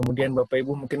Kemudian Bapak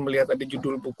Ibu mungkin melihat ada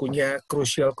judul bukunya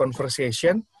Crucial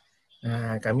Conversation.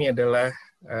 Nah, kami adalah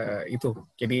itu.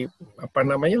 Jadi apa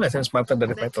namanya, lesson smarter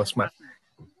dari Vital Smart.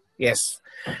 Yes.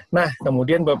 Nah,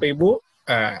 kemudian Bapak Ibu,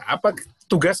 apa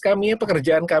tugas kami,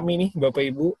 pekerjaan kami nih Bapak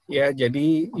Ibu? Ya,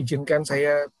 jadi izinkan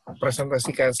saya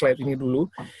presentasikan slide ini dulu.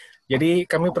 Jadi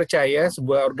kami percaya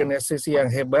sebuah organisasi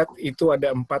yang hebat itu ada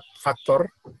 4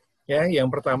 faktor. Ya, yang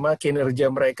pertama, kinerja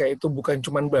mereka itu bukan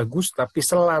cuma bagus, tapi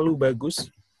selalu bagus.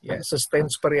 Ya, sustain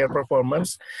superior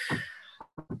performance.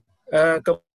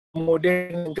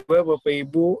 Kemudian yang kedua, Bapak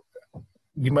Ibu,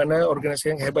 di mana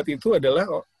organisasi yang hebat itu adalah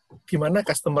di mana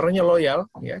customer-nya loyal,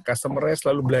 ya, customer-nya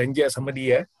selalu belanja sama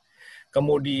dia.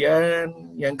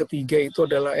 Kemudian yang ketiga itu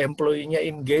adalah employee-nya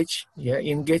engage, ya,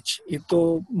 engage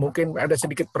itu mungkin ada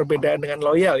sedikit perbedaan dengan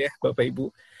loyal ya, Bapak Ibu.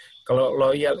 Kalau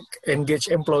loyal engage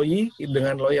employee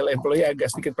dengan loyal employee agak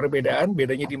sedikit perbedaan,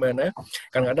 bedanya di mana?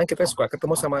 Kadang-kadang kita suka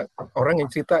ketemu sama orang yang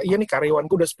cerita, iya nih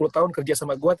karyawanku udah 10 tahun kerja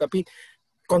sama gua, tapi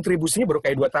kontribusinya baru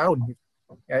kayak 2 tahun.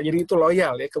 Ya, jadi itu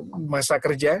loyal ya ke masa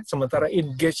kerja, sementara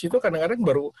engage itu kadang-kadang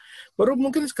baru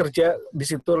mungkin kerja di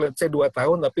situ let's say 2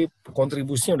 tahun, tapi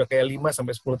kontribusinya udah kayak 5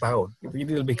 sampai 10 tahun. Gitu.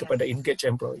 Jadi lebih kepada engage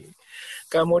employee.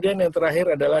 Kemudian yang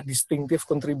terakhir adalah distinctive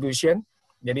contribution.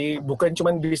 Jadi bukan cuma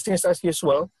business as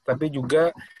usual, tapi juga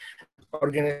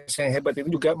organisasi yang hebat itu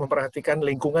juga memperhatikan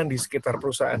lingkungan di sekitar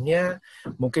perusahaannya,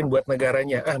 mungkin buat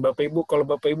negaranya. Bapak Ibu, kalau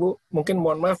Bapak Ibu, mungkin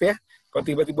mohon maaf ya, kalau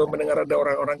tiba-tiba mendengar ada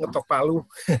orang-orang ngetok palu,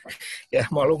 ya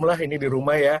maklumlah ini di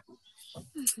rumah ya.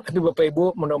 Tapi Bapak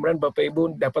Ibu, mudah-mudahan Bapak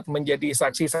Ibu dapat menjadi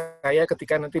saksi saya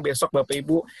ketika nanti besok Bapak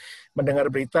Ibu mendengar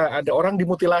berita ada orang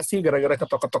dimutilasi gara-gara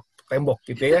ketok-ketok tembok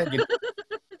gitu ya.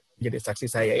 Jadi saksi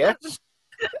saya ya.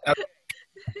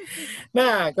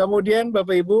 Nah, kemudian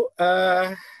Bapak Ibu,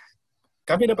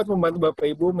 kami dapat membantu Bapak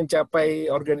Ibu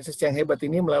mencapai organisasi yang hebat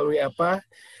ini melalui apa?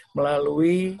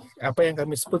 Melalui apa yang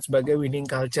kami sebut sebagai winning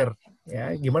culture.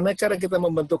 Ya, gimana cara kita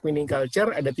membentuk winning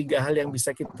culture? Ada 3 hal yang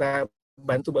bisa kita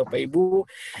bantu Bapak Ibu,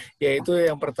 yaitu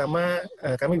yang pertama,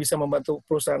 kami bisa membantu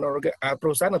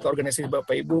perusahaan atau organisasi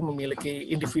Bapak Ibu memiliki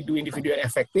individu-individu yang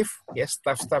efektif, ya,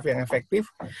 staff-staff yang efektif.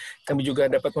 Kami juga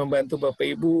dapat membantu Bapak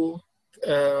Ibu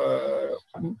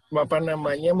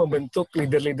membentuk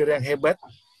leader-leader yang hebat,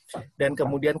 dan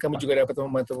kemudian kami juga dapat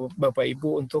membantu Bapak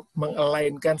Ibu untuk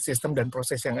meng-align-kan sistem dan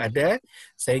proses yang ada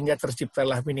sehingga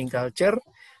terciptalah winning culture.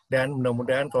 Dan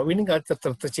mudah-mudahan kalau winning culture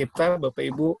tercipta Bapak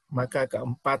Ibu, maka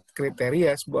keempat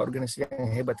kriteria sebuah organisasi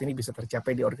yang hebat ini bisa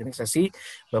tercapai di organisasi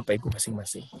Bapak Ibu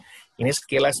masing-masing. Ini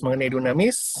sekilas mengenai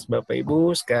Dunamis. Bapak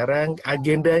Ibu, sekarang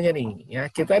agendanya nih ya,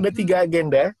 kita ada 3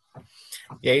 agenda,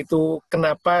 yaitu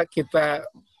kenapa kita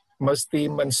mesti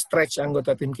men-stretch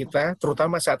anggota tim kita,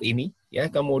 terutama saat ini,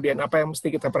 ya. Kemudian apa yang mesti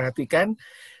kita perhatikan,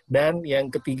 dan yang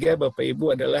ketiga Bapak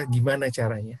Ibu adalah gimana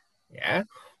caranya, ya.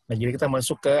 Nah, jadi kita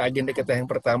masuk ke agenda kita yang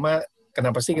pertama.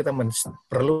 Kenapa sih kita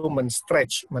perlu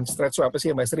men-stretch? Men-stretch itu apa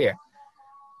sih, Mbak Sri ya?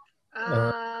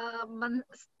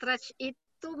 Men-stretch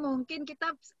itu mungkin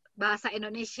kita bahasa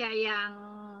Indonesia yang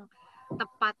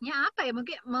tepatnya apa ya?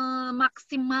 Mungkin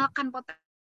memaksimalkan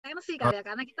potensi kali ya,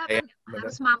 karena kita kan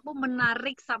harus mampu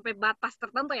menarik sampai batas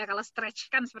tertentu ya, kalau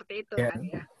stretch kan seperti itu kan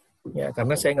ya. Ya,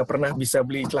 karena saya nggak pernah bisa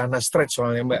beli celana stretch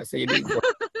soalnya Mbak, jadi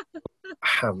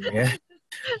paham ya.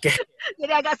 Okay.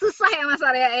 Jadi agak susah ya Mas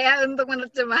Arya ya untuk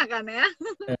menerjemahkan ya.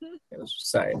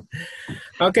 Susah ya.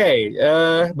 Oke,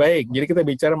 baik. Jadi kita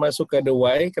bicara masuk ke the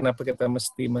why, kenapa kita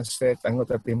mesti men-stretch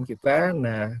anggota tim kita.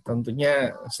 Nah,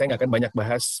 tentunya saya nggak akan banyak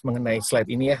bahas mengenai slide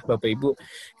ini ya, Bapak Ibu,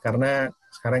 karena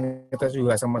sekarang kita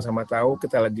juga sama-sama tahu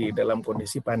kita lagi dalam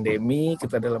kondisi pandemi,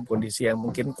 kita dalam kondisi yang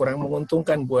mungkin kurang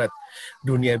menguntungkan buat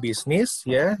dunia bisnis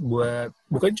ya,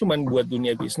 bukan cuma buat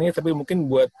dunia bisnis, tapi mungkin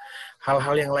buat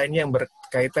hal-hal yang lainnya yang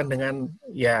berkaitan dengan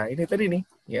ya ini tadi nih,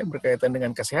 ya, berkaitan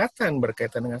dengan kesehatan,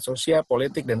 berkaitan dengan sosial,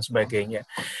 politik dan sebagainya.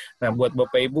 Nah, buat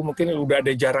Bapak Ibu mungkin udah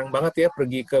ada jarang banget ya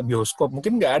pergi ke bioskop,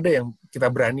 mungkin nggak ada yang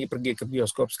kita berani pergi ke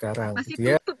bioskop sekarang. Masih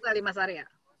gitu tutup ya. Kali Mas Arya?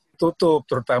 Tutup,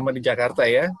 terutama di Jakarta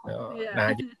ya.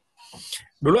 Nah,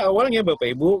 dulu awalnya Bapak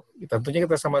Ibu, tentunya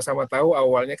kita sama-sama tahu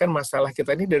awalnya kan masalah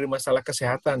kita ini dari masalah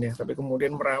kesehatan ya, tapi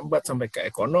kemudian merambat sampai ke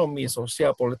ekonomi,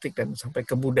 sosial, politik, dan sampai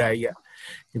ke budaya.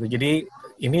 Gitu. Jadi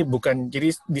ini bukan,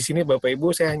 jadi di sini Bapak Ibu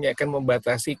saya hanya akan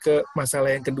membatasi ke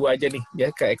masalah yang kedua aja nih,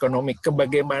 ya, ke ekonomi, ke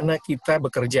bagaimana kita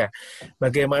bekerja,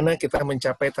 bagaimana kita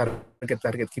mencapai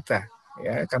target-target kita.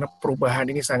 Ya, karena perubahan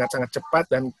ini sangat-sangat cepat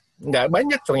dan nggak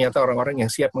banyak ternyata orang-orang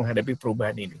yang siap menghadapi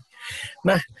perubahan ini.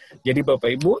 Nah, jadi Bapak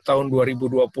Ibu, tahun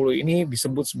 2020 ini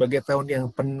disebut sebagai tahun yang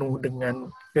penuh dengan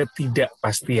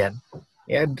ketidakpastian.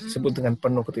 Ya, disebut dengan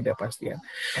penuh ketidakpastian.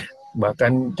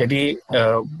 Bahkan jadi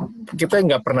kita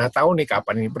nggak pernah tahu nih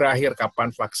kapan ini berakhir,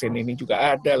 kapan vaksin ini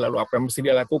juga ada, lalu apa yang mesti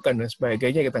dilakukan dan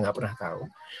sebagainya kita nggak pernah tahu.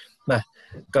 Nah,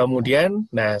 kemudian,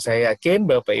 saya yakin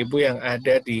Bapak Ibu yang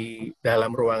ada di dalam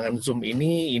ruangan Zoom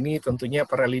ini tentunya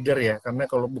para leader ya, karena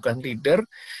kalau bukan leader,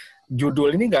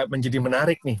 judul ini nggak menjadi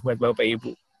menarik nih buat Bapak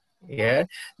Ibu, ya.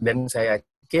 Dan saya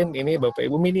yakin ini Bapak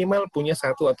Ibu minimal punya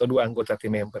 1 atau 2 anggota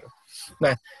tim member.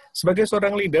 Nah, sebagai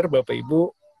seorang leader Bapak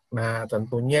Ibu,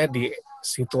 tentunya di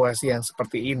situasi yang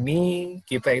seperti ini,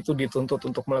 kita itu dituntut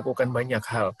untuk melakukan banyak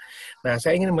hal. Nah,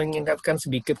 saya ingin mengingatkan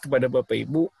sedikit kepada Bapak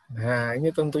Ibu,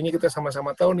 ini tentunya kita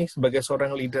sama-sama tahu nih, sebagai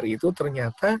seorang leader itu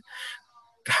ternyata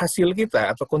hasil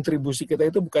kita atau kontribusi kita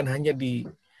itu bukan hanya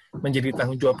menjadi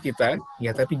tanggung jawab kita,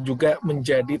 ya, tapi juga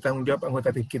menjadi tanggung jawab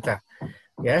anggota tim kita.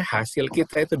 Ya, hasil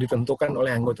kita itu ditentukan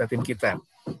oleh anggota tim kita.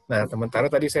 Nah, sementara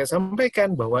tadi saya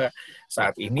sampaikan bahwa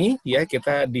saat ini ya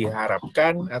kita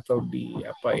diharapkan atau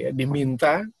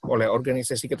diminta oleh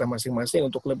organisasi kita masing-masing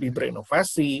untuk lebih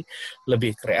berinovasi,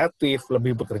 lebih kreatif,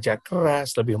 lebih bekerja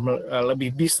keras, lebih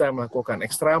bisa melakukan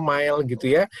extra mile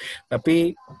gitu ya.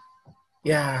 Tapi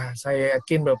ya, saya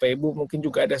yakin Bapak Ibu mungkin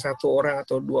juga ada 1 orang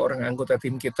atau 2 orang anggota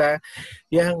tim kita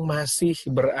yang masih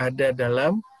berada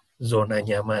dalam zona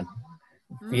nyaman.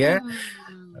 Ya,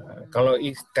 kalau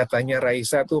katanya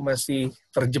Raisa tuh masih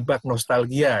terjebak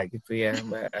nostalgia gitu ya,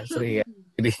 Mbak Asri ya.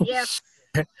 Jadi, Yes.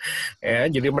 ya,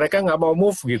 jadi mereka nggak mau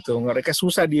move gitu, mereka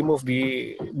susah di move,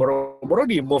 boro-boro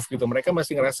di move gitu. Mereka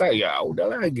masih ngerasa ya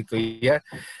udahlah gitu ya,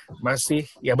 masih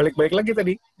ya balik-balik lagi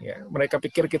tadi. Ya, mereka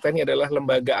pikir kita ini adalah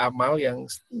lembaga amal yang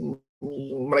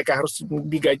mereka harus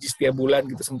digaji setiap bulan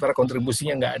gitu, sementara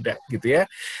kontribusinya nggak ada gitu ya.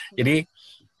 Jadi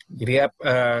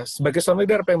sebagai seorang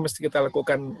leader apa yang mesti kita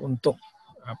lakukan untuk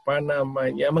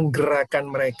menggerakkan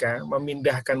mereka,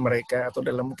 memindahkan mereka, atau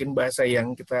dalam mungkin bahasa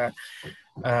yang kita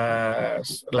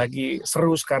lagi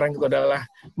seru sekarang itu adalah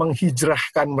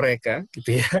menghijrahkan mereka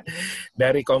gitu ya,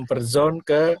 dari comfort zone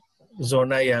ke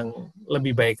zona yang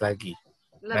lebih baik lagi.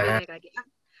 Lebih baik lagi.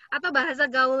 Atau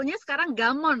bahasa gaulnya sekarang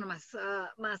gamon,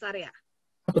 Mas Arya.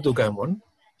 Apa tuh gamon?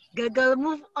 Gagal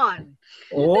move on.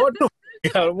 Waduh,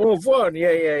 gagal move on.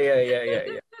 Ya.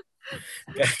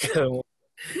 Gagal move on.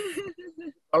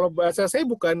 Kalau bahasa saya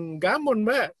bukan gamon,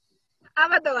 Mbak.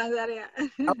 Apa tuh Mas Arya?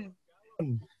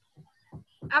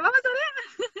 Apa Mas Arya?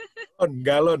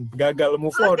 Galon, gagal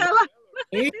move on. Galon.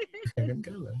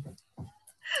 Galon.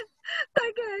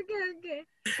 Oke.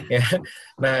 Ya.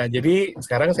 Nah, jadi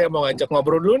sekarang saya mau ngajak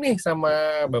ngobrol dulu nih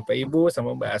sama Bapak Ibu,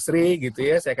 sama Mbak Asri gitu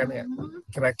ya. Saya akan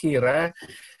kira-kira.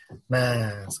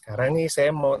 Nah, sekarang nih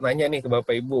saya mau nanya nih ke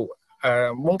Bapak Ibu.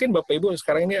 Mungkin Bapak Ibu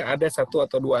sekarang ini ada 1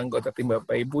 atau 2 anggota tim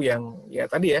Bapak Ibu yang ya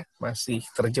tadi ya masih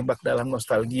terjebak dalam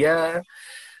nostalgia,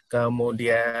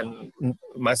 kemudian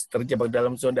masih terjebak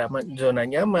dalam zona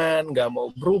nyaman, nggak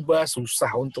mau berubah, susah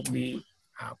untuk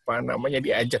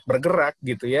diajak bergerak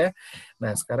gitu ya.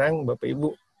 Nah, sekarang Bapak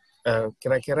Ibu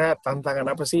kira-kira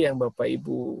tantangan apa sih yang Bapak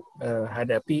Ibu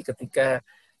hadapi ketika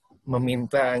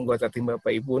meminta anggota tim Bapak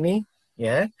Ibu nih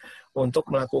ya untuk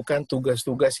melakukan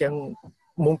tugas-tugas yang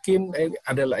mungkin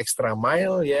adalah extra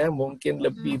mile ya, mungkin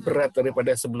lebih berat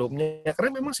daripada sebelumnya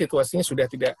karena memang situasinya sudah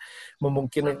tidak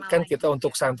memungkinkan kita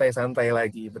untuk santai-santai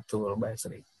lagi. Betul, Mbak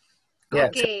Sri. Ya,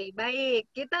 Oke,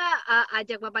 baik. Kita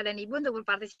ajak Bapak dan Ibu untuk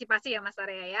berpartisipasi ya Mas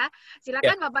Arya ya.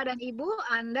 Silakan Bapak dan Ibu,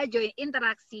 Anda join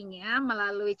interaksinya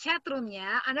melalui chat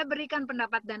room-nya. Anda berikan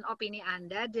pendapat dan opini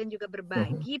Anda dan juga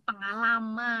berbagi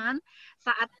pengalaman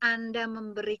saat Anda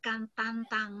memberikan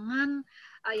tantangan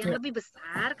yang lebih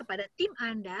besar kepada tim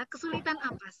Anda. Kesulitan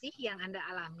apa sih yang Anda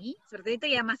alami? Seperti itu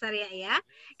ya Mas Arya ya.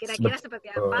 Kira-kira seperti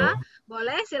apa?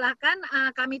 Boleh, silakan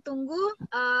kami tunggu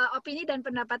opini dan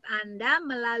pendapat Anda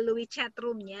melalui chat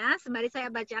room-nya. Sembari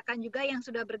saya bacakan juga yang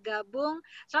sudah bergabung.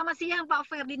 Selamat siang Pak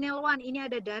Ferdinelwan, ini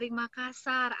ada dari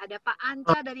Makassar. Ada Pak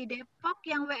Anca dari Depok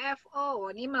yang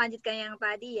WFO. Ini melanjutkan yang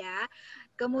tadi ya.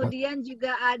 Kemudian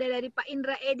juga ada dari Pak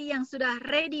Indra Edi yang sudah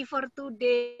ready for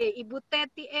today. Ibu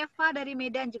Teti Eva dari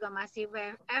Medan juga masih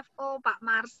WFO. Pak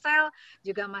Marcel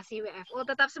juga masih WFO.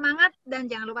 Tetap semangat dan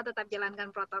jangan lupa tetap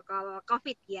jalankan protokol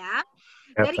COVID ya.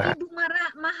 Dari Ibu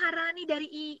Maharani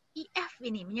dari IF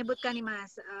ini menyebutkan nih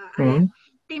Mas Arya,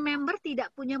 tim member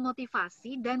tidak punya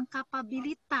motivasi dan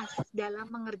kapabilitas dalam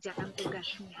mengerjakan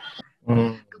tugasnya.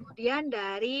 Kemudian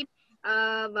dari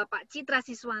Bapak Citra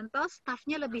Siswanto,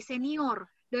 stafnya lebih senior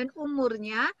dan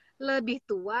umurnya lebih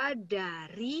tua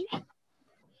dari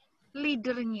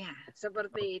leadernya.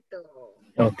 Seperti itu.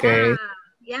 Oke. Nah,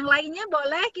 yang lainnya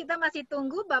boleh kita masih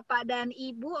tunggu Bapak dan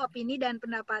Ibu opini dan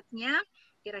pendapatnya.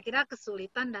 Kira-kira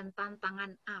kesulitan dan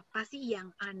tantangan apa sih yang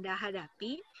Anda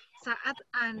hadapi saat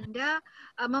Anda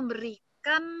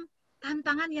memberikan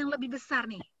tantangan yang lebih besar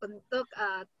nih untuk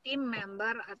tim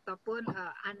member ataupun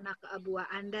anak buah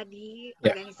Anda di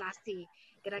organisasi.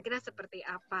 Kira-kira seperti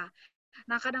apa?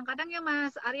 Nah, kadang-kadang ya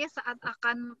Mas Arya saat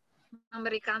akan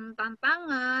memberikan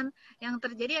tantangan, yang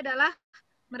terjadi adalah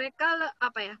mereka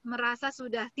merasa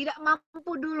sudah tidak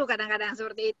mampu dulu, kadang-kadang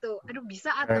seperti itu. Aduh,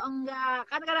 bisa atau enggak?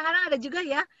 Kan kadang-kadang ada juga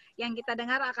ya yang kita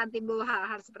dengar akan timbul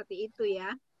hal-hal seperti itu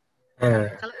ya.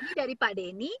 Kalau ini dari Pak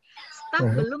Denny, staf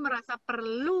belum merasa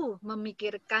perlu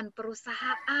memikirkan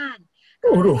perusahaan.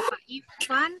 Kalau dari Pak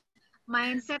Ivan,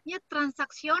 mindsetnya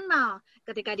transaksional.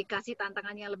 Ketika dikasih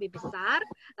tantangannya lebih besar,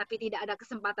 tapi tidak ada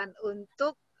kesempatan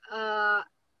untuk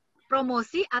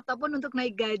promosi ataupun untuk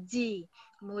naik gaji.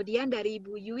 Kemudian dari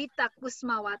Ibu Yuwita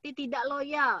Kusmawati, tidak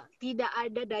loyal, tidak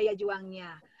ada daya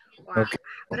juangnya. Wah,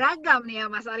 beragam nih ya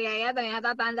Mas Arya ya,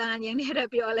 ternyata tantangan yang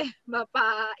dihadapi oleh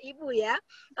Bapak Ibu ya.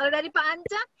 Kalau dari Pak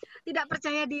Anca, tidak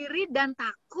percaya diri dan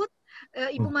takut.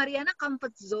 Ibu Mariana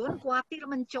comfort zone, khawatir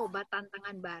mencoba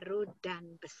tantangan baru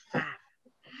dan besar.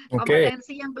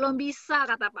 Kompetensi yang belum bisa,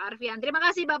 kata Pak Arfian. Terima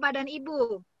kasih Bapak dan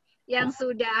Ibu yang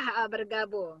sudah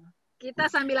bergabung. Kita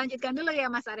sambil lanjutkan dulu ya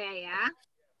Mas Arya ya.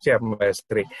 Siap Mbak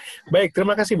Astri. Baik,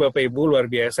 terima kasih Bapak Ibu, luar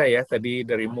biasa ya. Tadi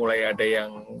dari mulai ada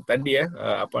yang tadi ya,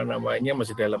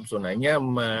 masih dalam zona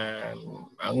nyaman,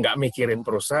 nggak mikirin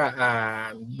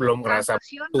perusahaan, belum ngerasa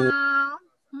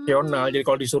transaksional. Jadi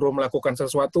kalau disuruh melakukan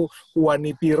sesuatu,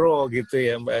 wani piro gitu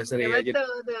ya Mbak Astri. Ya,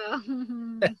 betul.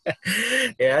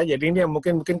 Ya, jadi ini yang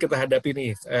mungkin kita hadapi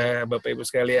nih Bapak Ibu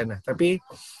sekalian. Nah, tapi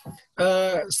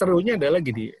serunya adalah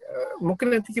gini,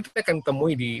 mungkin nanti kita akan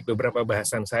temui di beberapa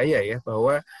bahasan saya ya,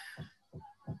 bahwa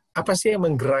apa sih yang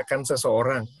menggerakkan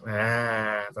seseorang.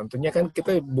 Nah, tentunya kan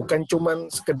kita bukan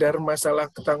cuman sekedar masalah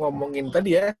kita ngomongin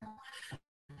tadi ya,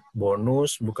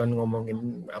 bonus, bukan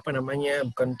ngomongin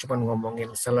bukan cuma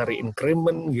ngomongin salary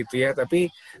increment gitu ya,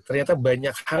 tapi ternyata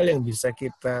banyak hal yang bisa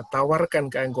kita tawarkan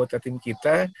ke anggota tim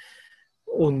kita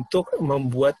untuk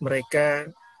membuat mereka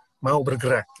mau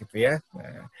bergerak gitu ya.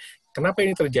 Nah, kenapa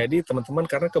ini terjadi teman-teman?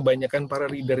 Karena kebanyakan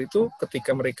para leader itu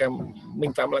ketika mereka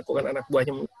minta melakukan anak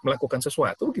buahnya melakukan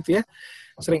sesuatu gitu ya,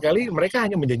 seringkali mereka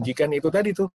hanya menjanjikan itu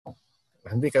tadi tuh.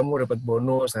 Nanti kamu dapat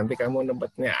bonus, nanti kamu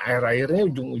dapatnya, akhir-akhirnya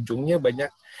ujung-ujungnya banyak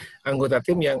anggota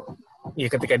tim yang ya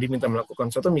ketika diminta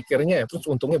melakukan sesuatu mikirnya terus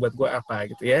untungnya buat gue apa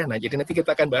gitu ya. Nah, jadi nanti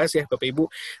kita akan bahas ya Bapak Ibu,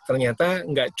 ternyata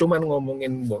nggak cuma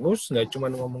ngomongin bonus, nggak cuma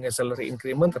ngomongin salary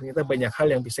increment, ternyata banyak hal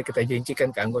yang bisa kita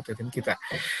janjikan ke anggota tim kita.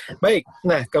 Baik,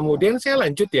 nah kemudian saya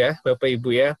lanjut ya Bapak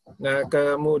Ibu ya. Nah,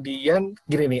 kemudian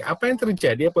gini nih, apa yang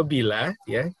terjadi apabila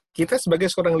ya kita sebagai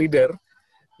seorang leader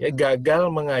ya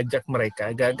gagal mengajak mereka,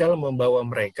 gagal membawa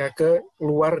mereka ke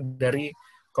luar dari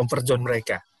comfort zone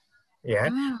mereka,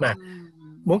 ya. Nah,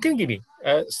 mungkin gini,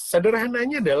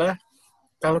 sederhananya adalah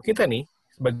kalau kita nih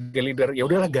sebagai leader, ya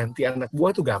udahlah ganti anak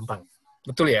buah tuh gampang,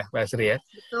 betul ya, Mbak Sri ya?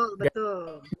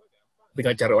 Betul.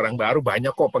 Tinggal cari orang baru,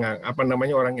 banyak kok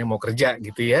orang yang mau kerja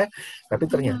gitu ya. Tapi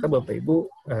ternyata Bapak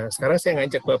Ibu, sekarang saya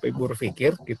ngajak Bapak Ibu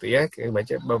berpikir gitu ya,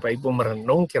 Bapak Ibu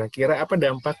merenung kira-kira apa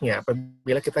dampaknya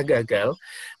apabila kita gagal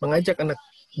mengajak anak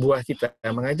buah kita,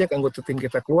 mengajak anggota tim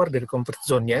kita keluar dari comfort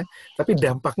zone-nya, tapi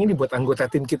dampaknya ini buat anggota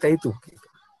tim kita itu. Gitu.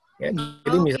 Ya,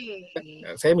 jadi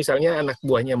saya misalnya anak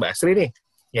buahnya Mbak Asri nih,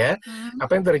 ya,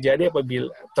 apa yang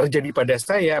terjadi pada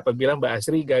saya apabila Mbak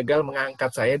Asri gagal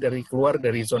mengangkat saya keluar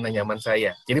dari zona nyaman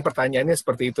saya. Jadi pertanyaannya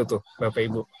seperti itu tuh, Bapak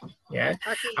Ibu. Ya.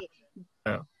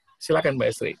 Nah, silakan Mbak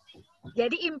Asri.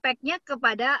 Jadi impact-nya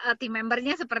kepada tim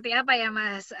membernya seperti apa ya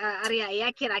Mas Arya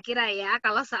ya, kira-kira ya,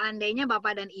 kalau seandainya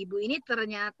Bapak dan Ibu ini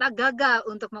ternyata gagal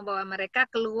untuk membawa mereka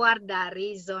keluar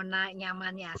dari zona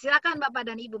nyamannya. Silakan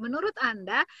Bapak dan Ibu, menurut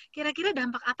Anda kira-kira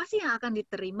dampak apa sih yang akan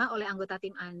diterima oleh anggota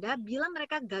tim Anda bila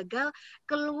mereka gagal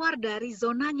keluar dari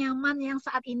zona nyaman yang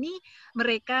saat ini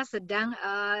mereka sedang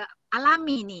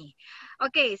alami nih.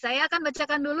 Oke, saya akan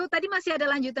bacakan dulu. Tadi masih ada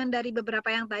lanjutan dari beberapa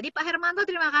yang tadi. Pak Hermanto,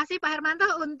 terima kasih Pak Hermanto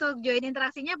untuk join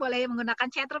interaksinya. Boleh menggunakan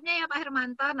chatroomnya ya Pak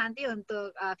Hermanto. Nanti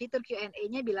untuk fitur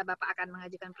Q&A-nya bila Bapak akan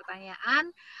mengajukan pertanyaan.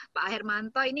 Pak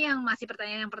Hermanto, ini yang masih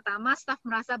pertanyaan yang pertama. Staf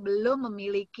merasa belum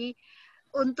memiliki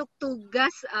untuk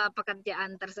tugas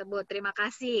pekerjaan tersebut. Terima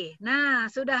kasih.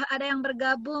 Nah, sudah ada yang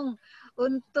bergabung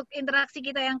untuk interaksi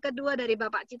kita yang kedua dari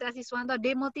Bapak Citra Siswanto,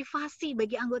 demotivasi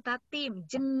bagi anggota tim,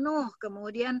 jenuh,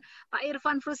 kemudian Pak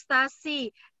Irfan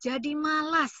frustasi, jadi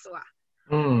malas. Wah,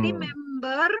 tim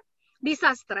member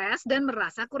bisa stres dan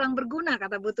merasa kurang berguna,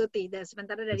 kata Bu Tuti. Dan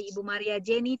sementara dari Ibu Maria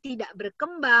Jenny, tidak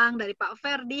berkembang. Dari Pak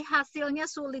Ferdi, hasilnya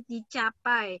sulit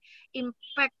dicapai.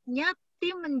 Impact-nya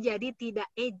tim menjadi tidak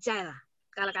agile,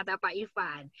 kalau kata Pak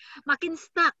Ivan. Makin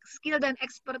stuck, skill dan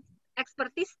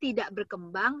ekspertis tidak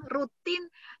berkembang, rutin,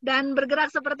 dan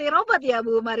bergerak seperti robot ya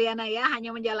Bu Mariana ya,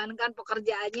 hanya menjalankan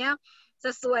pekerjaannya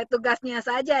sesuai tugasnya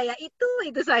saja ya, itu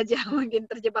saja mungkin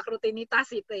terjebak rutinitas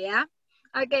itu ya.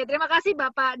 Oke, terima kasih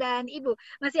Bapak dan Ibu.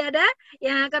 Masih ada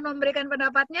yang akan memberikan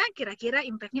pendapatnya, kira-kira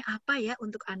impact-nya apa ya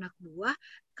untuk anak buah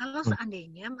kalau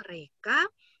seandainya mereka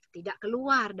tidak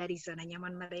keluar dari zona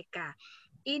nyaman mereka.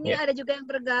 Ini ada juga yang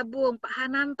bergabung, Pak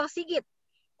Hananto Sigit.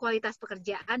 Kualitas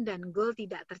pekerjaan dan goal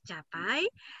tidak tercapai.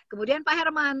 Kemudian Pak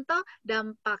Hermanto,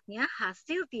 dampaknya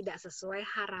hasil tidak sesuai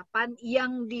harapan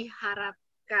yang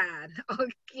diharapkan.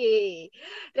 Oke.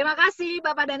 Terima kasih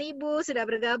Bapak dan Ibu sudah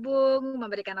bergabung,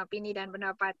 memberikan opini dan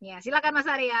pendapatnya. Silakan Mas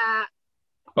Arya.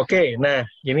 Oke, nah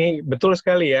ini betul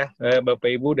sekali ya Bapak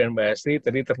Ibu dan Mbak Asri,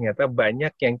 tadi ternyata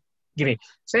banyak yang gini,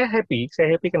 saya happy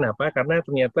kenapa? Karena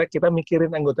ternyata kita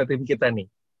mikirin anggota tim kita nih,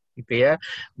 gitu ya.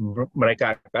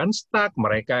 Mereka akan stuck,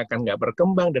 mereka akan nggak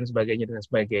berkembang dan sebagainya dan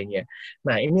sebagainya.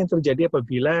 Nah ini yang terjadi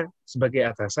apabila sebagai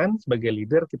atasan, sebagai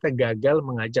leader kita gagal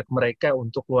mengajak mereka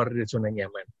untuk keluar dari zona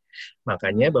nyaman.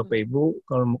 Makanya Bapak Ibu,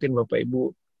 kalau mungkin Bapak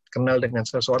Ibu kenal dengan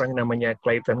seseorang yang namanya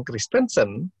Clayton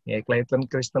Christensen, ya Clayton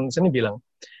Christensen ini bilang,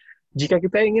 jika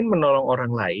kita ingin menolong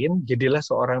orang lain, jadilah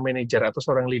seorang manajer atau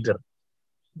seorang leader.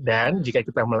 Dan jika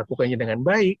kita melakukannya dengan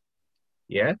baik,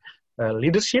 ya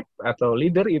leadership atau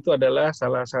leader itu adalah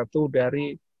salah satu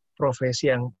dari profesi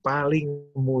yang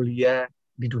paling mulia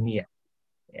di dunia.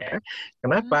 Ya.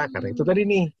 Kenapa? Karena itu tadi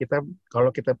nih, kalau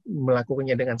kita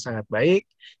melakukannya dengan sangat baik,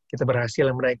 kita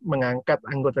berhasil mengangkat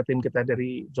anggota tim kita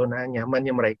dari zona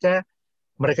nyamannya mereka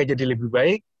jadi lebih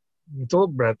baik, itu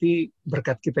berarti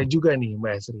berkat kita juga nih,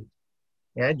 Mbak Asri.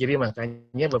 Ya, jadi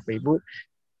makanya Bapak Ibu,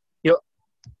 yuk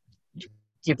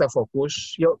kita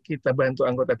fokus, yuk kita bantu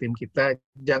anggota tim kita,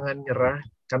 jangan nyerah,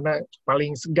 karena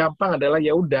paling gampang adalah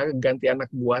ya udah ganti anak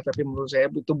buah, tapi menurut saya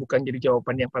itu bukan jadi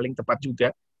jawaban yang paling tepat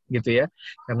juga, gitu ya.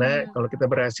 Karena kalau kita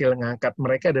berhasil ngangkat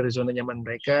mereka dari zona nyaman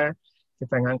mereka,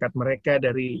 kita ngangkat mereka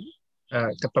dari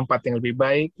ke tempat yang lebih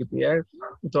baik, gitu ya,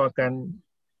 itu akan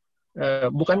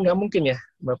bukan nggak mungkin ya,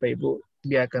 Bapak Ibu,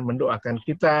 dia akan mendoakan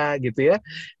kita, gitu ya.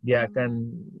 Dia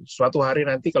akan suatu hari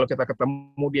nanti kalau kita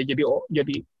ketemu dia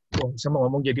saya mau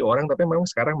ngomong jadi orang, tapi memang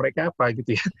sekarang mereka apa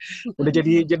gitu ya. Udah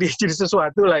jadi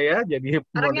sesuatu lah ya, jadi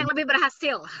orang yang lebih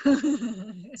berhasil.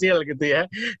 gitu ya.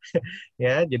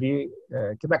 Ya, jadi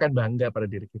kita akan bangga pada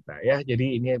diri kita ya.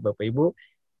 Jadi ini Bapak Ibu.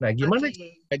 Nah, gimana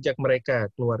ajak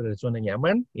mereka keluar dari zona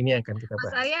nyaman? Ini yang akan kita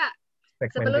bahas. Mas Arya,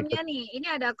 sebelumnya nih, ini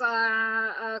ada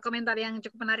komentar yang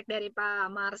cukup menarik dari Pak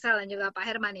Marcel dan juga Pak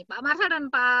Herman nih. Pak Marcel dan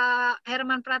Pak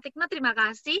Herman Pratikno, terima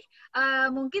kasih.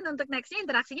 Mungkin untuk nextnya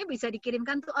interaksinya bisa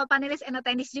dikirimkan tuh panelis and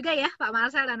attendees juga ya, Pak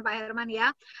Marcel dan Pak Herman ya.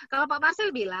 Kalau Pak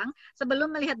Marcel bilang, sebelum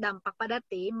melihat dampak pada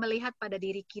tim, melihat pada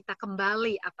diri kita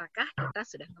kembali, apakah kita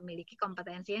sudah memiliki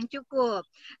kompetensi yang cukup.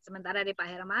 Sementara dari Pak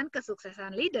Herman,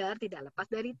 kesuksesan leader tidak lepas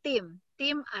dari tim.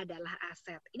 Tim adalah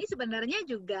aset. Ini sebenarnya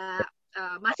juga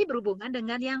masih berhubungan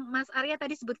dengan yang Mas Arya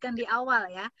tadi sebutkan di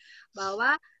awal ya,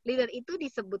 bahwa leader itu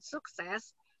disebut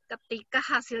sukses ketika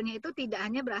hasilnya itu tidak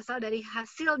hanya berasal dari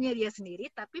hasilnya dia sendiri,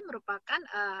 tapi merupakan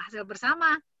hasil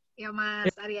bersama, ya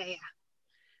Mas Arya ya.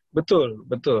 Betul.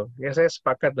 Ya saya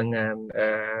sepakat dengan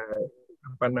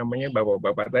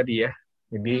bapak-bapak tadi ya.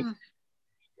 Jadi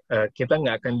kita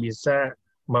nggak akan bisa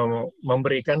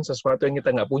memberikan sesuatu yang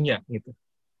kita nggak punya gitu.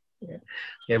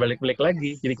 Ya balik-balik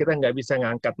lagi, jadi kita nggak bisa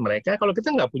ngangkat mereka kalau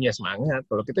kita nggak punya semangat,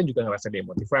 kalau kita juga ngerasa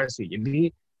demotivasi. Jadi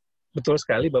betul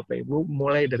sekali Bapak Ibu,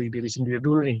 mulai dari diri sendiri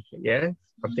dulu nih, ya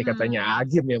seperti katanya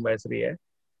Agim ya Mbak Sri ya.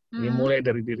 Jadi mulai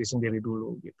dari diri sendiri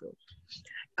dulu gitu.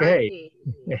 Oke.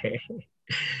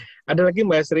 Ada lagi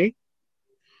Mbak Sri?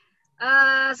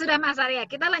 Sudah Mas Arya,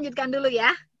 kita lanjutkan dulu ya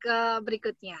ke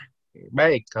berikutnya.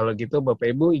 Baik, kalau gitu Bapak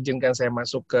Ibu izinkan saya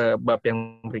masuk ke bab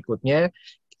yang berikutnya.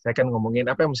 Saya akan ngomongin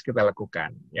apa yang mesti kita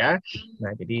lakukan, ya.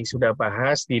 Nah, jadi sudah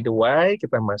bahas di the why,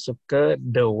 kita masuk ke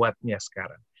the what-nya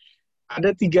sekarang. Ada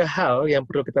 3 hal yang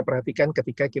perlu kita perhatikan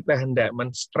ketika kita hendak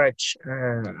men-stretch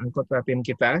anggota tim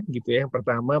kita, gitu ya. Yang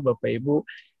pertama, Bapak Ibu,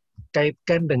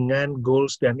 kaitkan dengan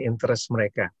goals dan interest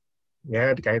mereka.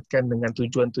 Ya, dikaitkan dengan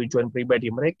tujuan-tujuan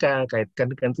pribadi mereka,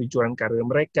 kaitkan dengan tujuan karir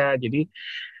mereka. Jadi,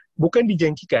 bukan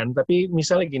dijanjikan, tapi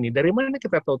misalnya gini, dari mana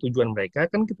kita tahu tujuan mereka?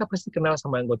 Kan kita pasti kenal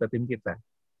sama anggota tim kita.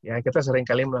 Ya, kita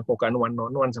seringkali melakukan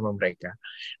one-on-one sama mereka.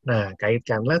 Nah,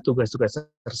 kaitkanlah tugas-tugas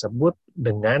tersebut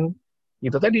dengan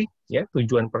itu tadi, ya,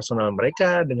 tujuan personal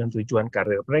mereka, dengan tujuan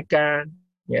karir mereka,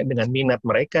 ya, dengan minat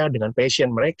mereka, dengan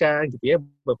passion mereka, gitu ya,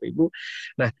 Bapak Ibu.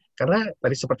 Nah, karena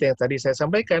tadi seperti yang tadi saya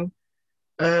sampaikan,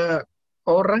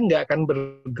 orang nggak akan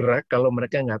bergerak kalau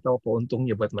mereka nggak tahu apa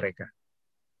untungnya buat mereka.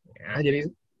 Ya, jadi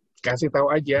kasih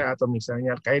tahu aja, atau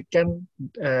misalnya kaitkan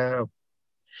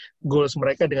goals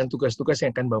mereka dengan tugas-tugas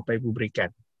yang akan Bapak Ibu berikan.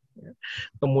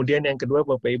 Kemudian yang kedua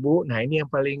Bapak Ibu, nah ini yang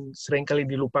paling sering kali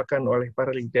dilupakan oleh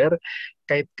para leader,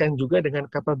 kaitkan juga dengan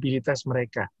kapabilitas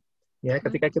mereka. Ya,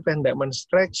 ketika kita hendak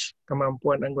men-stretch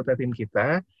kemampuan anggota tim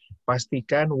kita,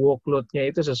 pastikan workload-nya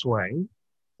itu sesuai.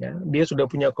 Ya, dia sudah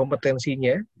punya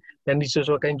kompetensinya dan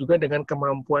disesuaikan juga dengan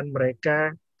kemampuan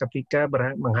mereka ketika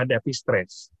menghadapi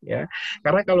stres. Ya,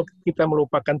 karena kalau kita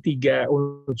melupakan 3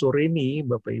 unsur ini,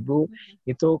 Bapak Ibu,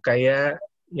 itu kayak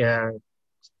ya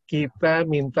kita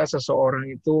minta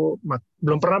seseorang itu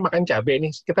belum pernah makan cabai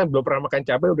nih, kita belum pernah makan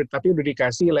cabai tapi udah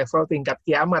dikasih level tingkat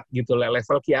kiamat gitu lah,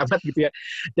 level kiamat gitu ya.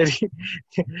 Jadi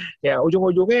ya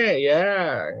ujung-ujungnya ya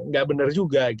nggak benar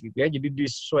juga gitu ya. Jadi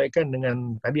disesuaikan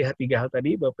dengan tadi 3 hal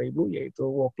tadi Bapak Ibu, yaitu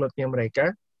workload-nya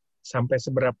mereka, sampai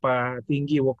seberapa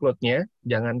tinggi workload-nya,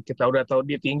 jangan kita udah tahu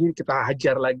dia tinggi kita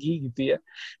hajar lagi gitu ya.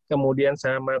 Kemudian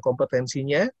sama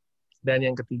kompetensinya, dan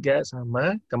yang ketiga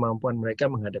sama kemampuan mereka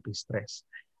menghadapi stres.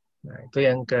 Nah, itu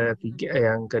yang ketiga,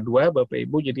 yang kedua Bapak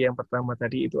Ibu. Jadi yang pertama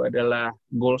tadi itu adalah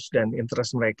goals dan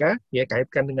interest mereka, ya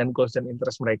kaitkan dengan goals dan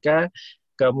interest mereka,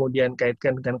 kemudian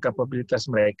kaitkan dengan kapabilitas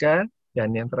mereka,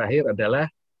 dan yang terakhir adalah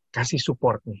kasih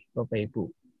support nih Bapak Ibu.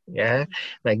 Ya.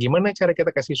 Nah, gimana cara kita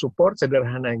kasih support?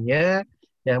 Sederhananya,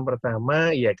 yang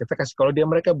pertama ya kita kasih, kalau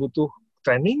mereka butuh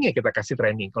training ya kita kasih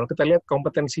training. Kalau kita lihat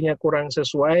kompetensinya kurang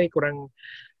sesuai, kurang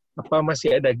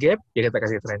masih ada gap, ya kita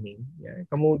kasih training. Ya.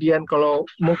 Kemudian kalau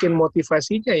mungkin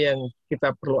motivasinya yang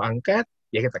kita perlu angkat,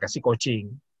 ya kita kasih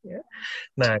coaching. Ya.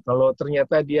 Nah, kalau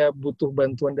ternyata dia butuh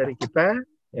bantuan dari kita,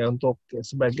 ya untuk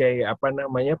sebagai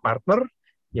partner,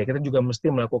 ya kita juga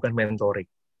mesti melakukan mentoring.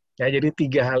 Ya, jadi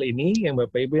 3 hal ini yang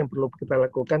Bapak Ibu yang perlu kita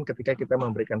lakukan ketika kita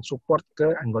memberikan support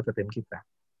ke anggota tim kita.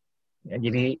 Ya,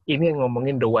 jadi ini yang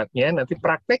ngomongin the what-nya, nanti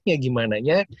prakteknya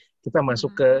gimananya kita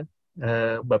masuk ke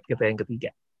bab kita yang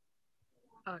ketiga.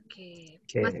 Oke.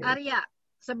 Mas Arya,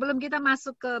 sebelum kita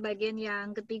masuk ke bagian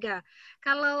yang ketiga,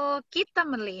 kalau kita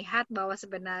melihat bahwa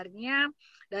sebenarnya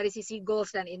dari sisi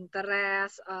goals dan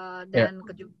interest dan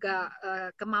juga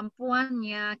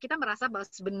kemampuannya, kita merasa bahwa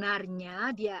sebenarnya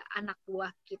dia anak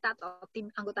buah kita atau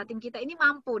anggota tim kita ini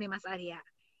mampu nih Mas Arya.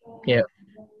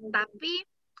 Tapi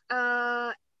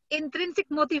intrinsic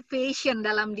motivation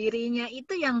dalam dirinya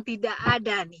itu yang tidak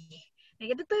ada nih. Nah,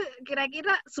 itu tuh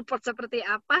kira-kira support seperti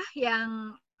apa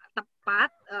yang tepat?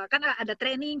 Kan ada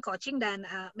training, coaching, dan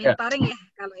mentoring ya,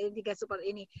 kalau 3 support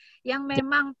ini. Yang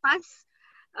memang pas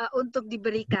untuk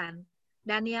diberikan.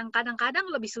 Dan yang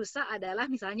kadang-kadang lebih susah adalah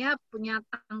misalnya punya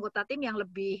anggota tim yang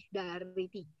lebih dari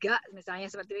 3, misalnya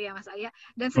seperti itu ya Mas Arya.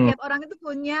 Dan setiap orang itu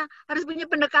harus punya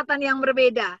pendekatan yang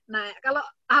berbeda. Nah, kalau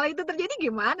hal itu terjadi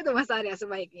gimana tuh Mas Arya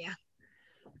sebaiknya?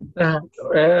 Nah,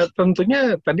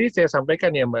 tentunya tadi saya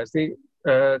sampaikan ya Mbak,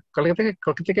 kalau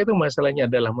ketika itu masalahnya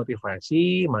adalah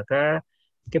motivasi, maka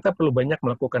kita perlu banyak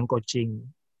melakukan coaching.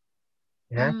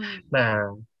 Ya. Nah,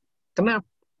 kenapa?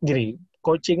 Jadi,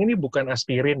 coaching ini bukan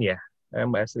aspirin ya,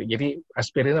 Mbak Asri. Jadi,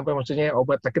 aspirin apa maksudnya?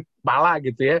 Obat sakit kepala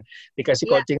gitu ya, dikasih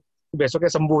coaching,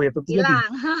 besoknya sembuh ya,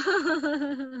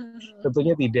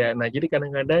 tentunya tidak. Nah, jadi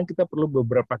kadang-kadang kita perlu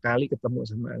beberapa kali ketemu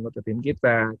sama anggota tim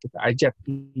kita ajak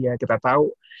dia, kita tahu.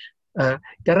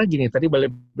 Karena gini, tadi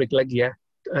balik lagi ya,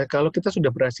 kalau kita sudah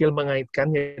berhasil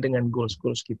mengaitkannya dengan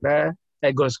goals-goals kita,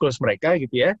 goals-goals mereka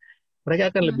gitu ya,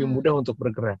 mereka akan lebih mudah untuk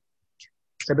bergerak.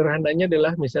 Sederhananya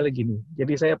adalah misalnya gini,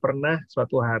 jadi saya pernah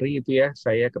suatu hari itu ya,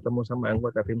 saya ketemu sama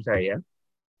anggota tim saya,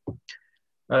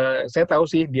 saya tahu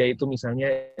sih dia itu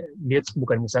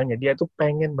dia tuh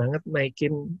pengen banget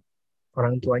naikin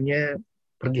orang tuanya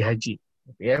pergi haji,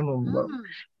 gitu ya,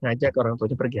 ngajak orang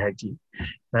tuanya pergi haji.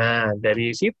 Nah,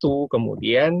 dari situ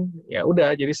kemudian ya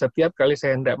udah, jadi setiap kali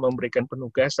saya hendak memberikan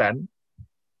penugasan,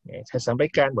 ya, saya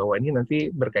sampaikan bahwa ini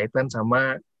nanti berkaitan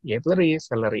sama yaitu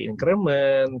salary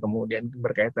increment, kemudian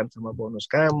berkaitan sama bonus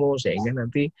kamu, sehingga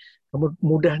nanti kamu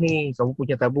mudah nih, kamu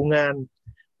punya tabungan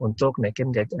untuk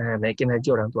naikin haji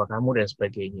orang tua kamu dan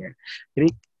sebagainya. Jadi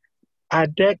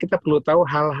kita perlu tahu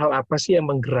hal-hal apa sih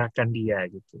yang menggerakkan dia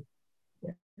gitu.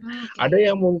 Ya. Ada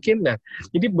yang mungkin,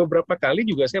 jadi beberapa kali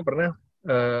juga saya pernah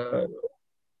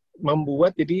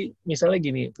membuat, jadi misalnya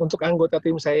gini, untuk anggota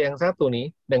tim saya yang satu nih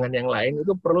dengan yang lain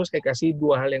itu perlu saya kasih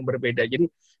 2 hal yang berbeda. Jadi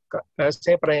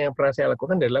yang pernah saya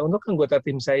lakukan adalah untuk anggota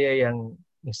tim saya yang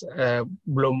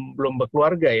belum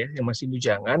berkeluarga ya, yang masih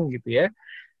bujangan gitu ya,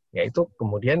 itu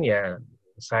kemudian ya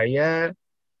saya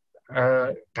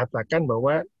katakan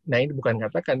bahwa, ini bukan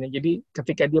katakan ya, jadi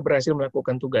ketika dia berhasil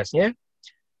melakukan tugasnya,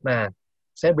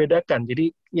 saya bedakan.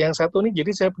 Jadi yang satu nih,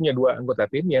 jadi saya punya 2 anggota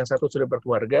tim, yang satu sudah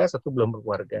berkeluarga, satu belum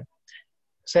berkeluarga.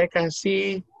 Saya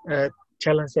kasih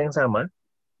challenge yang sama,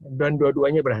 dan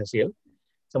dua-duanya berhasil.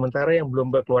 Sementara yang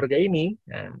belum berkeluarga ini,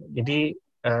 nah, jadi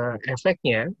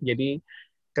efeknya, jadi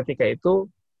ketika itu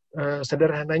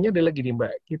sederhananya adalah gini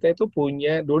Mbak, kita itu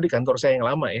punya, dulu di kantor saya yang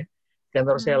lama ya,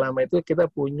 kantor saya lama itu kita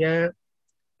punya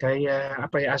kayak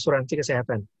apa ya, asuransi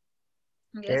kesehatan.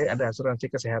 Oke, Yes. ada asuransi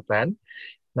kesehatan.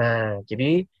 Nah,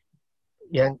 jadi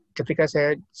yang ketika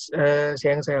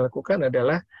yang saya lakukan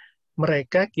adalah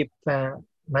mereka kita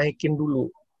naikin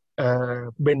dulu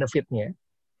benefitnya,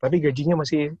 tapi gajinya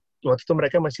masih, waktu itu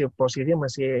mereka masih posisinya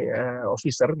masih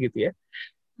officer gitu ya.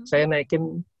 Saya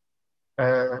naikin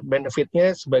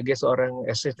benefitnya sebagai seorang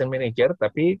assistant manager,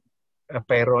 tapi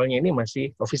payroll-nya ini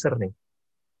masih officer nih.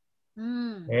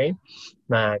 Okay.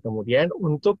 Nah, kemudian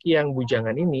untuk yang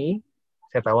bujangan ini,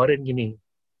 saya tawarin gini,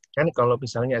 kan kalau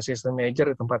misalnya assistant manager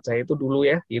di tempat saya itu dulu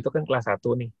ya, itu kan kelas 1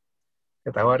 nih.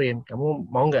 Saya tawarin, kamu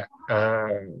mau nggak?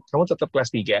 Kamu tetap kelas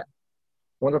 3,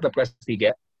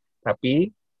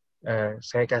 tapi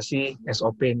saya kasih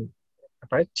SOP nih,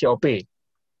 apa COP,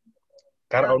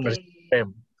 Car Ownership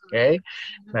Program. Oke.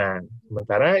 Nah,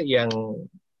 sementara yang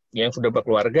sudah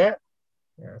berkeluarga,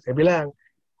 ya, saya bilang,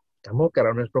 kamu Car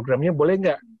Ownership Programnya boleh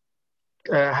nggak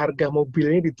harga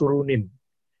mobilnya diturunin,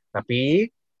 tapi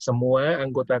semua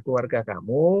anggota keluarga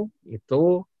kamu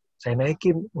itu saya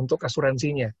naikin untuk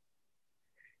asuransinya.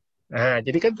 Nah,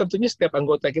 jadi kan tentunya setiap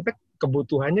anggota kita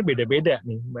kebutuhannya beda-beda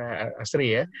nih, Mbak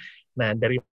Asri ya. Nah,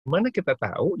 dari mana kita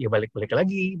tahu? Ya balik-balik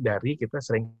lagi dari kita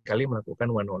sering kali melakukan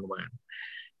one-on-one.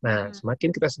 Nah,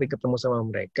 semakin kita sering ketemu sama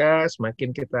mereka,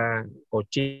 semakin kita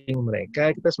coaching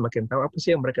mereka, kita semakin tahu apa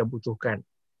sih yang mereka butuhkan.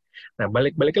 Nah,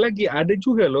 balik-balik lagi, ada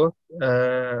juga loh,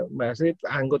 Mbak Asri,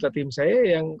 anggota tim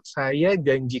saya yang saya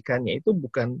janjikannya itu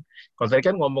bukan, kalau tadi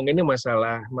kan ngomonginnya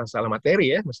masalah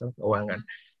materi ya, masalah keuangan.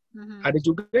 Ada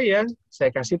juga yang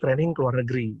saya kasih training ke luar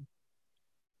negeri.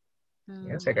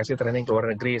 Ya, saya kasih training ke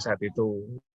luar negeri saat itu.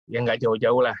 Ya nggak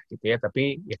jauh-jauh lah gitu ya,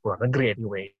 tapi ya ke luar negeri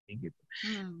anyway gitu.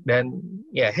 Dan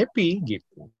ya happy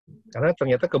gitu. Karena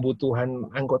ternyata kebutuhan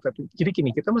anggota tim, jadi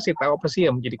gini, kita masih tahu apa sih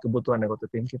yang menjadi kebutuhan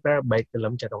anggota tim kita, baik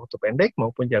dalam jangka waktu pendek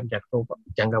maupun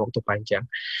jangka waktu panjang.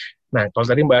 Nah, kalau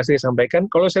tadi Mbak Asri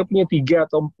sampaikan, kalau saya punya 3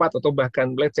 atau 4 atau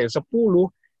bahkan let's say 10,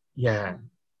 ya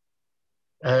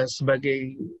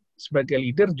sebagai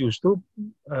leader justru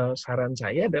saran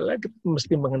saya adalah kita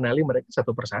mesti mengenali mereka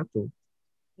satu persatu.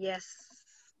 Yes.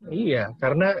 Iya,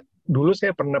 karena dulu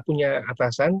saya pernah punya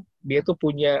atasan, dia tuh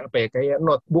punya apa ya, kayak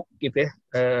notebook gitu ya,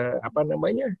 apa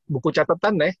namanya, buku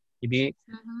catatan ya. Jadi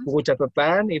buku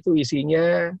catatan itu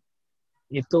isinya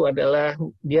itu adalah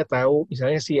dia tahu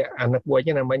misalnya si anak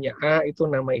buahnya namanya A, itu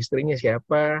nama istrinya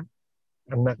siapa,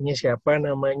 anaknya siapa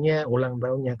namanya, ulang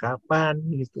tahunnya kapan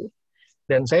gitu.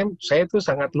 Dan saya tuh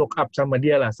sangat look up sama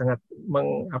dia lah, sangat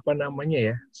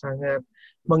sangat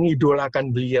mengidolakan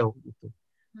beliau gitu.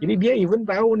 Jadi dia even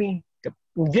tahu nih,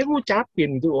 dia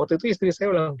ngucapin tuh, waktu itu istri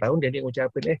saya ulang tahun, dan dia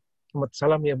ngucapin, selamat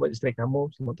salam ya buat istri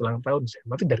kamu, selamat ulang tahun.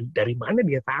 Tapi dari mana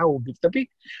dia tahu gitu. Tapi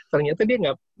ternyata dia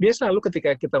nggak, dia selalu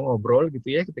ketika kita ngobrol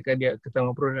gitu ya, ketika kita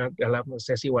ngobrol dalam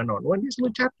sesi one on one, dia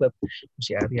selalu catat,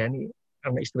 si Aryani,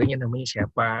 anak istrinya namanya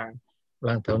siapa,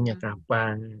 ulang tahunnya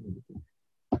kapan gitu.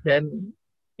 Dan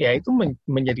ya itu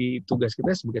menjadi tugas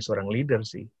kita sebagai seorang leader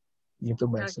sih, gitu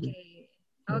Mbak Sri.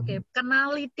 Oke,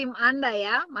 kenali tim Anda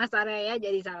ya, Mas Arya ya,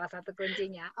 jadi salah satu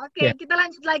kuncinya. Oke, kita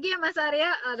lanjut lagi ya Mas Arya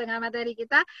dengan materi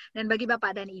kita. Dan bagi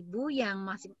Bapak dan Ibu yang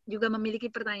masih juga memiliki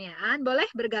pertanyaan, boleh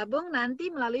bergabung nanti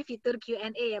melalui fitur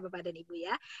Q&A ya Bapak dan Ibu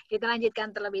ya. Kita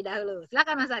lanjutkan terlebih dahulu.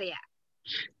 Silakan Mas Arya.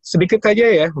 Sedikit saja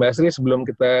ya Mbak Sri sebelum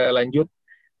kita lanjut.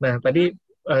 Nah, tadi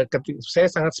saya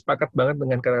sangat sepakat banget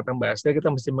dengan kata Mbak Asri, kita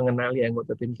mesti mengenali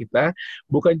anggota tim kita,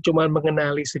 bukan cuma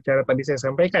mengenali secara tadi saya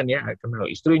sampaikan ya, kenal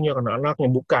istrinya, kenal anaknya,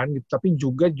 bukan, gitu, tapi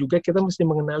juga kita mesti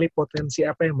mengenali potensi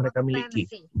apa yang mereka miliki.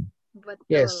 Betul.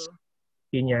 Yes.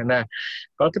 Nah,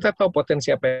 kalau kita tahu potensi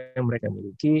apa yang mereka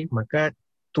miliki, maka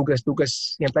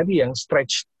tugas-tugas yang tadi yang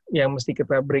stretch, yang mesti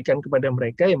kita berikan kepada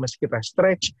mereka, yang mesti kita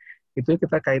stretch, itu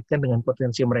kita kaitkan dengan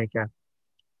potensi mereka.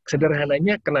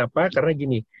 Sederhananya kenapa? Karena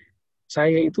gini,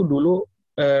 saya itu dulu,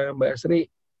 Mbak Sri,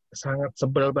 sangat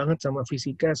sebel banget sama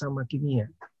fisika, sama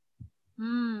kimia.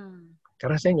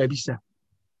 Karena saya nggak bisa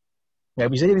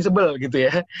jadi sebel gitu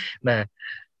ya. Nah,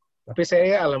 tapi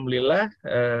saya alhamdulillah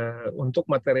untuk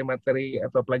materi-materi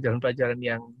atau pelajaran-pelajaran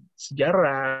yang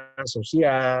sejarah,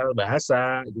 sosial,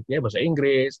 bahasa, gitu ya, bahasa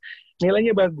Inggris,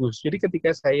 nilainya bagus. Jadi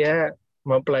ketika saya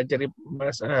mempelajari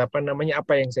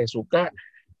apa yang saya suka,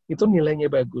 itu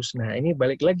nilainya bagus. Nah, ini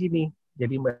balik lagi nih.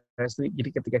 Jadi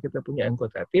ketika kita punya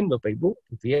anggota tim, Bapak Ibu,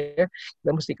 gitu ya,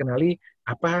 kita mesti kenali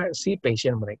apa sih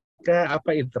passion mereka,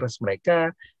 apa interest mereka,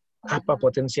 apa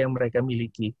potensi yang mereka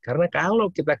miliki. Karena kalau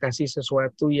kita kasih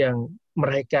sesuatu yang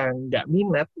mereka nggak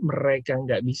minat, mereka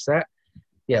nggak bisa,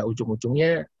 ya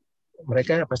ujung-ujungnya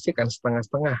mereka pasti akan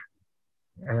setengah-setengah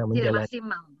Tidak menjalani,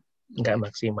 maksimal. nggak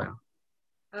maksimal.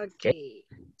 Oke, Oke.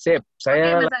 sip.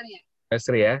 Saya Mas Arya.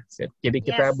 Sri ya. Sip. Jadi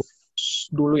kita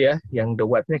Yes. dulu ya, yang the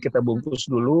what-nya kita bungkus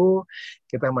dulu,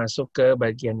 kita masuk ke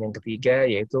bagian yang ketiga,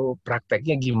 yaitu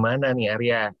prakteknya gimana nih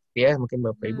Arya? Ya, mungkin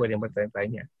Bapak Ibu ada yang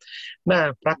bertanya-tanya.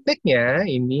 Nah, prakteknya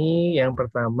ini yang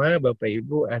pertama Bapak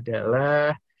Ibu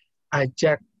adalah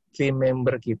ajak tim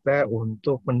member kita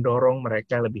untuk mendorong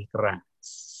mereka lebih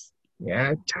keras.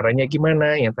 Ya, caranya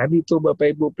gimana? Yang tadi itu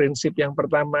Bapak Ibu prinsip yang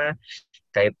pertama,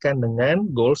 kaitkan dengan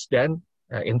goals dan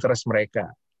interest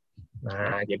mereka.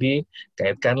 Nah, jadi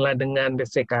kaitkanlah dengan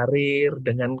DC karir,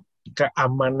 dengan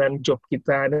keamanan job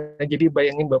kita. Nah, jadi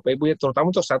bayangin Bapak Ibu ya,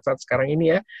 terutama untuk saat-saat sekarang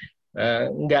ini ya,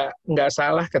 nggak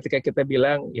salah ketika kita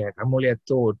bilang, ya kamu lihat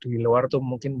tuh, di luar tuh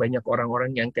mungkin banyak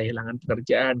orang-orang yang kehilangan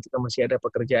pekerjaan, kita masih ada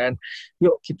pekerjaan,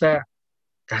 yuk kita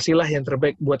kasihlah yang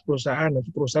terbaik buat perusahaan, nanti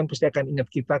perusahaan pasti akan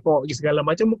ingat kita kok, segala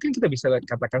macam, mungkin kita bisa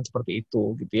katakan seperti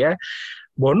itu, gitu ya.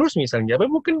 Bonus misalnya, tapi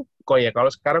mungkin kok ya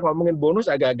kalau sekarang ngomongin bonus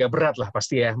agak-agak berat lah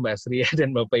pasti ya Mbak Sri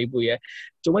dan Bapak Ibu ya.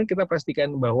 Cuman kita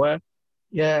pastikan bahwa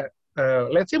ya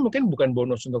let's say mungkin bukan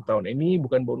bonus untuk tahun ini,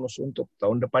 bukan bonus untuk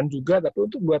tahun depan juga, tapi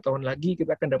untuk 2 tahun lagi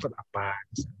kita akan dapat apa?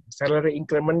 Salary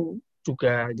increment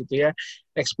juga gitu ya.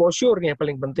 Exposure-nya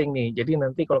paling penting nih. Jadi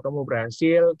nanti kalau kamu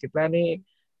berhasil, kita nih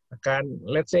akan,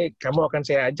 let's say, kamu akan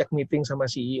saya ajak meeting sama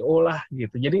CEO lah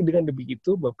gitu. Jadi dengan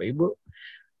begitu Bapak Ibu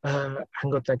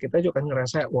anggota kita juga akan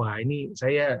ngerasa, wah ini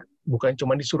saya bukan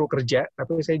cuma disuruh kerja,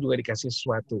 tapi saya juga dikasih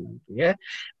sesuatu, gitu ya.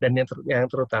 Dan yang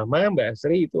terutama Mbak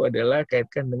Asri itu adalah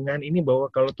kaitkan dengan ini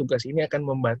bahwa kalau tugas ini akan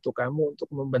membantu kamu untuk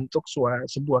membentuk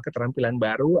sebuah keterampilan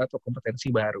baru atau kompetensi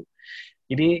baru.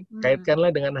 Jadi kaitkanlah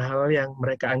dengan hal yang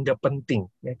mereka anggap penting.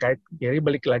 Ya, jadi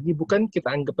balik lagi, bukan kita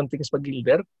anggap penting sebagai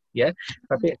leader, ya,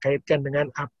 tapi kaitkan dengan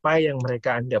apa yang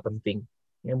mereka anggap penting,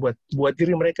 ya, buat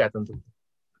diri mereka tentu.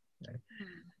 Nah,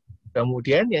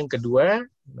 kemudian yang kedua,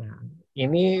 nah,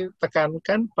 ini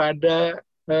tekankan pada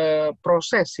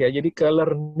proses ya, jadi ke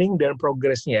learning dan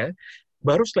progress-nya,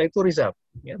 baru setelah itu result.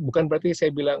 Ya. Bukan berarti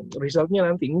saya bilang result-nya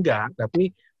nanti, enggak,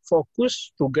 tapi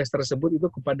fokus tugas tersebut itu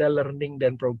kepada learning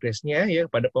dan progress-nya, ya,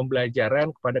 pada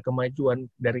pembelajaran, kepada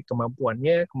kemajuan dari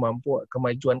kemampuannya,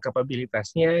 kemajuan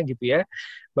kapabilitasnya, gitu ya,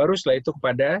 baru setelah itu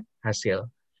kepada hasil.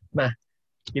 Nah,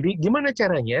 jadi gimana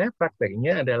caranya?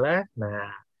 Prakteknya adalah, nah,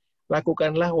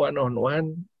 lakukanlah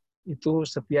one-on-one itu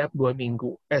setiap 2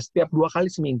 minggu, setiap 2 kali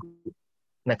seminggu.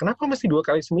 Nah, kenapa mesti 2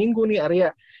 kali seminggu nih, Arya?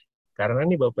 Karena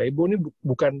nih Bapak Ibu ini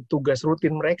bukan tugas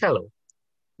rutin mereka loh,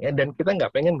 ya, dan kita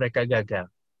nggak pengen mereka gagal.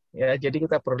 Ya, jadi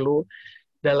kita perlu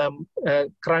dalam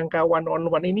kerangka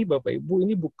one-on-one ini Bapak Ibu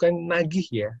ini bukan nagih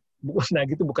ya.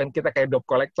 Nagih itu bukan kita kayak debt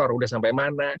collector, udah sampai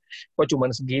mana, kok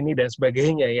cuma segini dan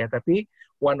sebagainya ya. Tapi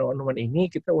one-on-one ini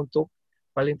kita untuk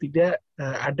paling tidak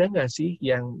ada nggak sih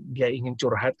yang dia ingin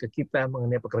curhat ke kita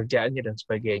mengenai pekerjaannya dan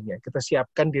sebagainya. Kita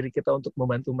siapkan diri kita untuk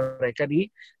membantu mereka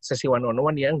di sesi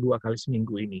one-on-one yang 2 kali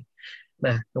seminggu ini.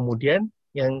 Nah, kemudian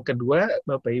yang kedua,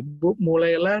 Bapak Ibu,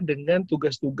 mulailah dengan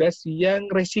tugas-tugas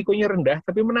yang resikonya rendah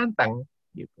tapi menantang,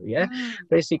 gitu ya.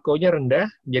 Resikonya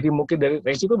rendah, jadi mungkin dari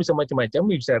resiko bisa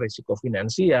macam-macam, bisa resiko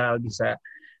finansial, bisa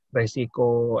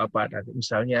resiko apa,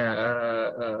 misalnya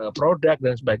produk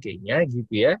dan sebagainya,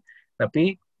 gitu ya.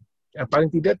 Tapi paling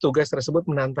tidak tugas tersebut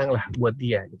menantang lah buat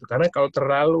dia, gitu. Karena kalau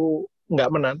terlalu nggak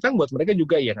menantang buat mereka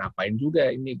juga, ya ngapain juga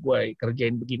ini gue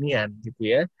kerjain beginian,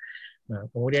 gitu ya. Nah,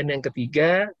 kemudian yang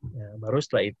ketiga, baru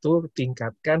setelah itu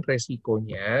tingkatkan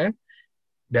resikonya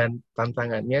dan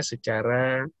tantangannya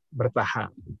secara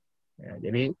bertahap. Ya,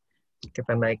 jadi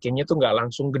kita naikinnya tuh nggak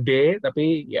langsung gede,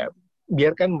 tapi ya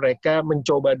biarkan mereka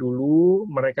mencoba dulu,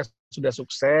 mereka sudah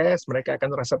sukses, mereka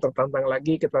akan merasa tertantang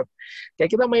lagi,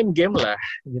 kayak kita main game lah,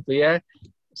 gitu ya.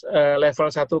 Level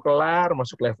 1 kelar,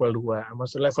 masuk level 2,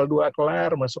 masuk level 2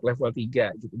 kelar, masuk level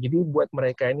 3, gitu. Jadi buat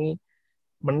mereka ini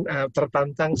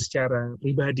tertantang secara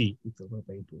pribadi, gitu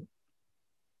Bapak Ibu.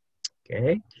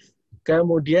 Oke.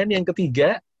 Kemudian yang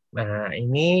ketiga, nah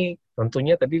ini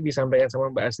tentunya tadi disampaikan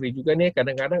sama Mbak Asri juga nih,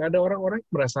 kadang-kadang ada orang-orang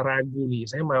merasa ragu nih,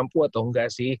 saya mampu atau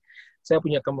enggak sih, saya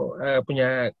punya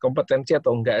kompetensi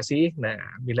atau enggak sih. Nah,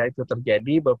 bila itu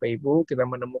terjadi, Bapak Ibu, kita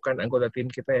menemukan anggota tim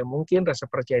kita yang mungkin rasa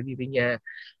percaya dirinya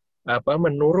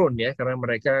menurun ya, karena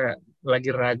mereka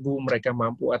lagi ragu mereka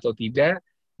mampu atau tidak,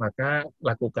 maka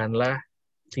lakukanlah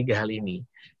 3 hal ini.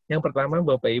 Yang pertama,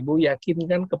 Bapak Ibu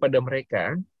yakinkan kepada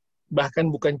mereka,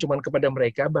 bahkan bukan cuma kepada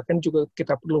mereka, bahkan juga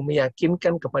kita perlu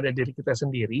meyakinkan kepada diri kita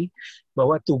sendiri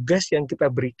bahwa tugas yang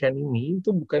kita berikan ini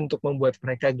itu bukan untuk membuat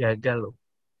mereka gagal loh.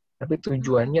 tapi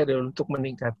tujuannya adalah untuk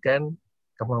meningkatkan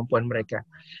kemampuan mereka.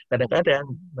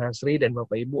 Kadang-kadang, Mbak Sri dan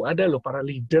Bapak Ibu, ada loh para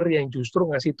leader yang justru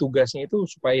ngasih tugasnya itu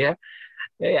supaya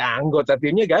anggota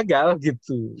timnya gagal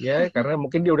gitu ya, karena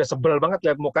mungkin dia udah sebel banget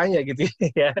lihat mukanya gitu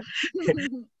ya.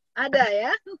 Ada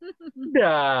ya?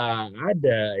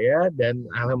 Ada ya, dan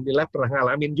alhamdulillah pernah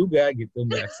ngalamin juga gitu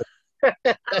Mbak Sri.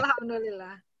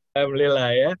 Alhamdulillah.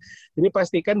 Alhamdulillah ya. Jadi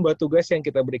pastikan bahwa tugas yang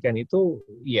kita berikan itu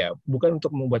ya bukan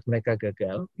untuk membuat mereka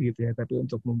gagal gitu ya, tapi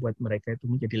untuk membuat mereka itu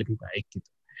menjadi lebih baik gitu.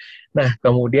 Nah,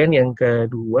 kemudian yang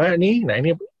kedua nih, nah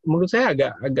ini menurut saya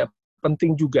agak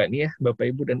penting juga nih ya Bapak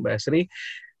Ibu dan Mbak Asri.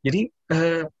 Jadi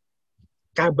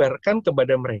kabarkan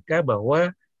kepada mereka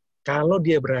bahwa kalau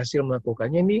dia berhasil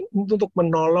melakukannya ini untuk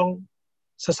menolong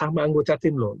sesama anggota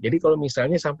tim loh. Jadi kalau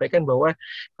misalnya sampaikan bahwa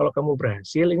kalau kamu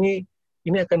berhasil ini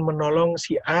akan menolong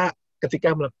si A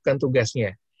ketika melakukan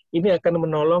tugasnya. Ini akan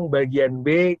menolong bagian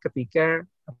B ketika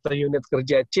atau unit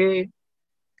kerja C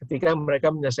ketika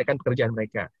mereka menyelesaikan pekerjaan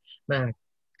mereka. Nah,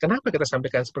 kenapa kita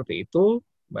sampaikan seperti itu,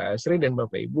 Mbak Sri dan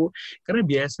Bapak Ibu? Karena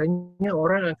biasanya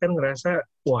orang akan ngerasa,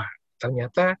 wah,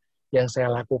 ternyata yang saya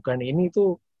lakukan ini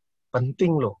tuh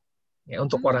penting loh ya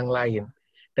untuk orang lain.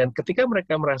 Dan ketika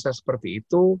mereka merasa seperti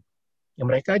itu, ya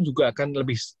mereka juga akan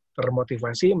lebih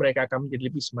termotivasi, mereka akan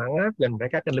menjadi lebih semangat, dan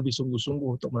mereka akan lebih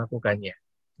sungguh-sungguh untuk melakukannya.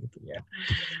 Gitu ya.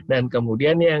 Dan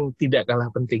kemudian yang tidak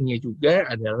kalah pentingnya juga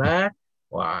adalah,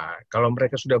 wah, kalau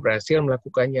mereka sudah berhasil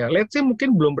melakukannya, let's say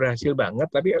mungkin belum berhasil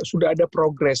banget, tapi sudah ada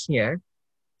progresnya,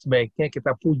 sebaiknya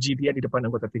kita puji dia di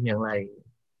depan anggota tim yang lain.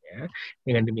 Ya.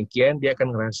 Dengan demikian, dia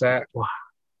akan ngerasa, wah,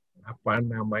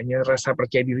 rasa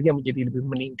percaya dirinya menjadi lebih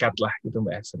meningkat lah, gitu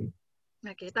Mbak Asri.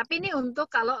 Oke, tapi ini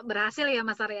untuk kalau berhasil ya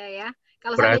Mas Arya ya.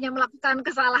 Kalau Berhasil. seandainya melakukan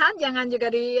kesalahan, jangan juga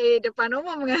di depan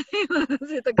umum kan,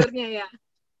 si tegurnya ya.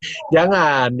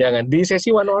 Jangan. Di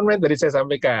sesi one-on-one tadi saya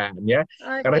sampaikan ya.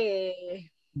 Karena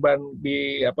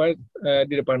di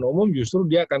depan umum justru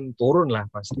dia akan turun lah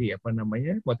pasti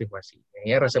motivasinya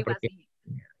ya, rasa percaya.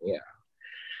 Ya.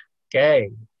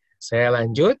 Oke, saya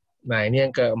lanjut. Nah, ini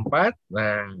yang keempat.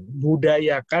 Nah,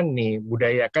 budayakan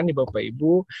nih Bapak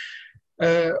Ibu.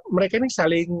 Mereka ini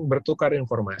saling bertukar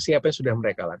informasi apa yang sudah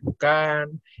mereka lakukan,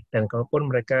 dan kalaupun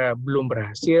mereka belum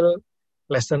berhasil,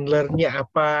 lesson learn-nya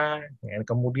apa, dan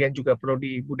kemudian juga perlu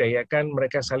dibudayakan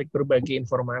mereka saling berbagi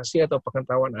informasi atau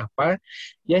pengetahuan apa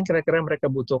yang kira-kira mereka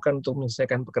butuhkan untuk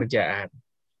menyelesaikan pekerjaan.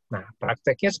 Nah,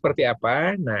 prakteknya seperti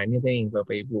apa? Nah, ini nih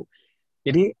Bapak Ibu.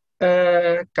 Jadi,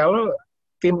 kalau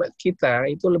tim kita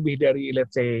itu lebih dari,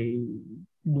 let's say,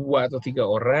 2 atau 3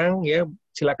 orang, ya,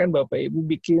 silakan Bapak Ibu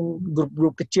bikin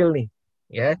grup-grup kecil nih.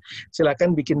 Ya,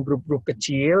 silakan bikin grup-grup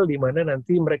kecil di mana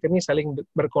nanti mereka ini saling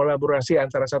berkolaborasi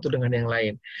antara satu dengan yang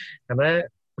lain. Karena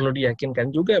perlu diyakinkan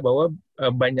juga bahwa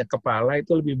banyak kepala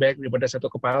itu lebih baik daripada satu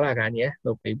kepala kan ya,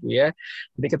 Bapak Ibu ya.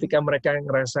 Jadi ketika mereka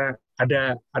ngerasa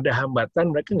ada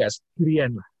hambatan, mereka nggak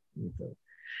sendirian lah. Gitu.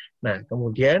 Nah,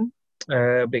 kemudian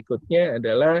berikutnya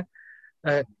adalah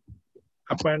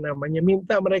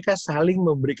minta mereka saling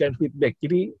memberikan feedback.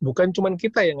 Jadi bukan cuma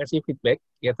kita yang ngasih feedback,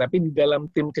 ya, tapi di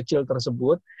dalam tim kecil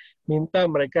tersebut minta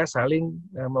mereka saling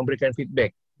memberikan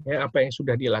feedback, ya, apa yang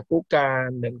sudah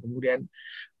dilakukan, dan kemudian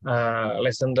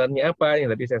lesson learn-nya apa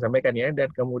yang tadi saya sampaikan ya,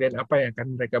 dan kemudian apa yang akan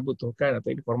mereka butuhkan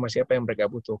atau informasi apa yang mereka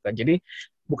butuhkan. Jadi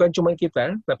bukan cuma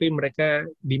kita, tapi mereka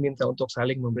diminta untuk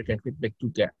saling memberikan feedback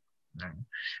juga. Nah,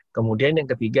 kemudian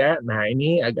yang ketiga, nah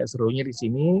ini agak serunya di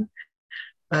sini.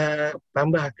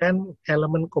 Tambahkan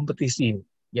elemen kompetisi.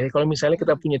 Jadi kalau misalnya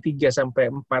kita punya 3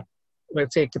 sampai 4,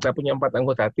 let's say kita punya 4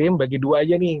 anggota tim, bagi 2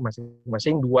 aja nih,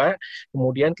 masing-masing 2,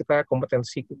 kemudian kita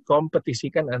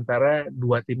kompetisikan antara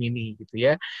 2 tim ini gitu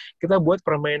ya. Kita buat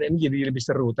permainan ini jadi lebih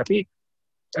seru, tapi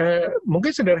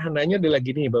mungkin sederhananya adalah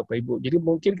gini Bapak Ibu. Jadi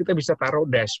mungkin kita bisa taruh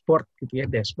dashboard gitu ya,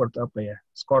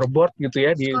 scoreboard gitu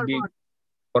ya, di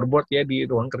scoreboard ya di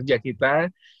ruang kerja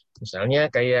kita. Misalnya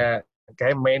kayak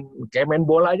main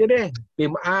bola aja deh,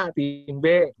 tim A, tim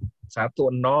B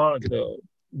 1-0 gitu,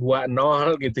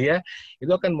 2-0 gitu ya.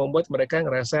 Itu akan membuat mereka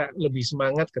ngerasa lebih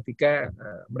semangat ketika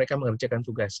mereka mengerjakan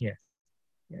tugasnya.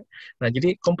 Ya. Nah,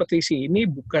 jadi kompetisi ini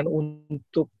bukan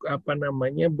untuk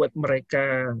buat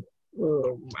mereka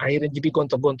akhirnya jadi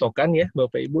gontok-gontokan ya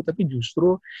Bapak Ibu, tapi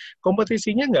justru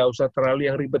kompetisinya nggak usah terlalu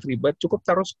yang ribet-ribet, cukup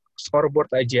taruh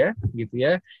scoreboard aja gitu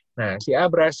ya. Nah, si A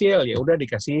berhasil, ya udah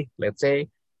dikasih, let's say,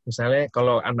 misalnya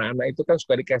kalau anak-anak itu kan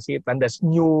suka dikasih tanda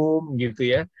senyum gitu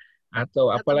ya,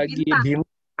 atau apalagi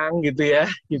bintang gitu ya.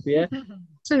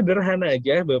 Sederhana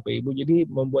aja Bapak Ibu, jadi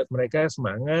membuat mereka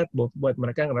semangat, buat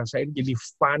mereka ngerasain jadi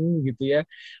fun gitu ya,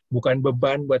 bukan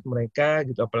beban buat mereka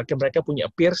gitu, apalagi mereka punya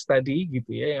peers tadi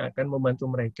gitu ya, yang akan membantu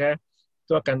mereka,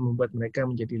 itu akan membuat mereka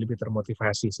menjadi lebih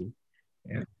termotivasi sih.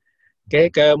 Ya.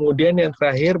 Oke, kemudian yang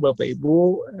terakhir Bapak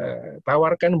Ibu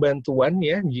tawarkan bantuan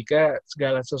ya jika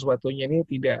segala sesuatunya ini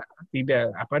tidak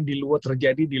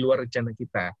terjadi di luar rencana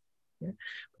kita. Ya.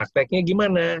 Prakteknya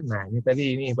gimana? Nah, ini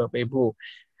tadi ini Bapak Ibu.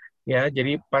 Ya,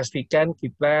 jadi pastikan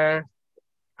kita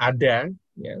ada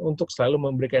ya untuk selalu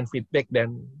memberikan feedback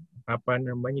dan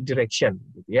direction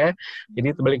gitu ya.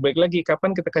 Jadi balik-balik lagi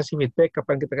kapan kita kasih feedback,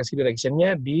 kapan kita kasih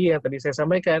directionnya di yang tadi saya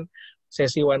sampaikan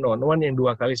sesi one on one yang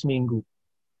 2 kali seminggu.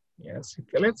 Ya,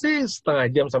 let's say setengah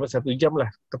jam sampai 1 jam lah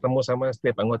ketemu sama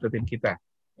setiap anggota tim kita.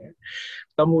 Ya.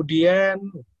 Kemudian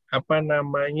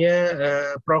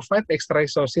provide extra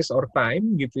resources or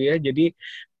time gitu ya. Jadi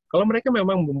kalau mereka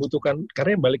memang membutuhkan,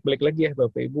 karena balik-balik lagi ya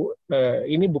Bapak Ibu,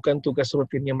 ini bukan tugas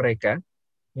rutinnya mereka,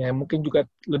 ya mungkin juga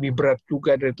lebih berat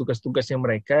juga dari tugas-tugasnya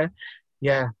mereka,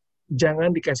 ya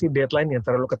jangan dikasih deadline yang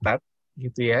terlalu ketat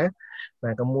gitu ya.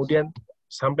 Nah kemudian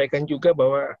sampaikan juga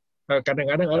bahwa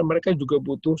kadang-kadang mereka juga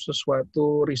butuh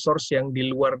sesuatu resource yang di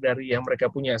luar dari yang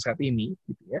mereka punya saat ini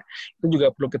gitu ya. Itu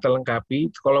juga perlu kita lengkapi.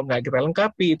 Kalau nggak kita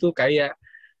lengkapi itu kayak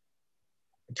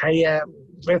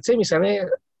let's say misalnya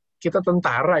kita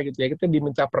tentara gitu ya, kita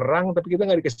diminta perang tapi kita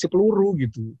nggak dikasih peluru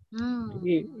gitu.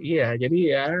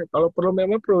 Jadi kalau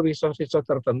memang perlu resource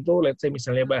tertentu, let's say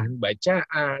misalnya bahan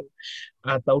bacaan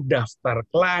atau daftar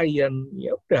klien,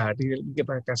 ya udah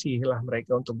kita kasihlah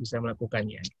mereka untuk bisa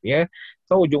melakukannya gitu ya.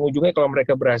 So ujung-ujungnya kalau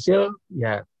mereka berhasil,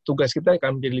 ya tugas kita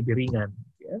akan menjadi lebih ringan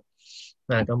gitu ya.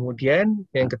 Nah, kemudian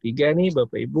yang ketiga nih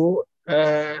Bapak Ibu,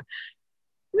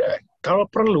 kalau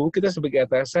perlu kita sebagai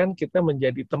atasan kita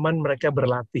menjadi teman mereka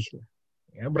berlatih.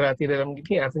 Ya, berlatih dalam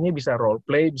gini artinya bisa role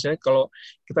play, misalnya kalau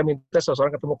kita minta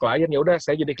seseorang ketemu klien, ya udah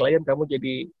saya jadi klien, kamu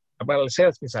jadi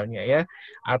sales misalnya ya.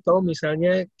 Atau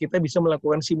misalnya kita bisa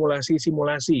melakukan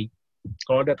simulasi-simulasi.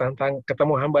 Kalau ada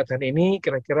ketemu hambatan ini,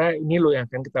 kira-kira ini loh yang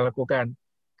akan kita lakukan.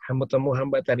 Ketemu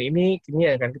hambatan ini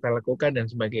yang akan kita lakukan dan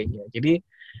sebagainya. Jadi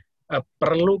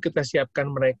perlu kita siapkan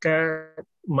mereka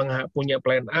punya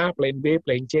plan A, plan B,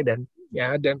 plan C dan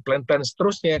plan-plan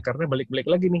seterusnya karena balik-balik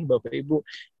lagi nih Bapak Ibu,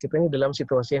 kita ini dalam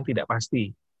situasi yang tidak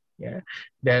pasti ya.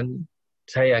 Dan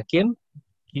saya yakin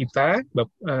kita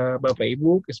Bapak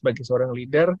Ibu sebagai seorang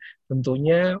leader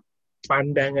tentunya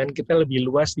pandangan kita lebih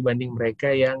luas dibanding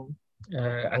mereka yang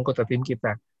anggota tim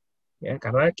kita. Ya,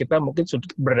 karena kita mungkin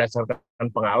berdasarkan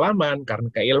pengalaman, karena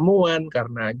keilmuan,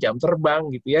 karena jam terbang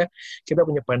gitu ya, kita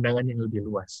punya pandangan yang lebih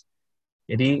luas.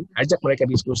 Jadi ajak mereka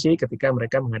diskusi ketika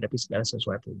mereka menghadapi segala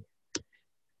sesuatunya.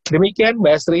 Demikian Mbak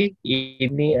Astri,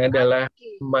 ini adalah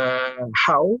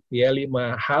 5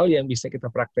 hal yang bisa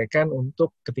kita praktekkan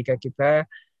untuk ketika kita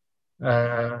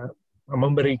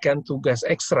memberikan tugas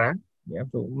ekstra ya,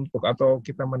 atau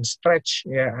kita men-stretch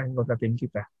ya anggota tim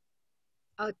kita.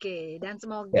 Oke, dan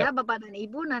semoga Bapak dan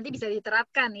Ibu nanti bisa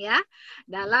diterapkan ya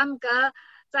dalam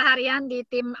keseharian di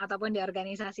tim ataupun di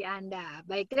organisasi Anda.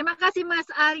 Baik, terima kasih Mas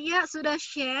Arya sudah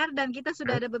share dan kita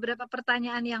sudah ada beberapa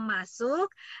pertanyaan yang masuk.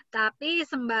 Tapi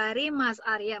sembari Mas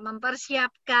Arya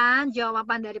mempersiapkan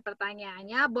jawaban dari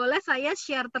pertanyaannya, boleh saya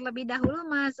share terlebih dahulu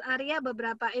Mas Arya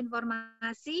beberapa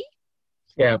informasi?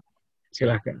 Siap,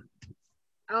 silakan.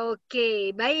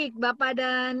 Oke, baik Bapak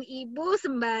dan Ibu,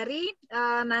 sembari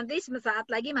nanti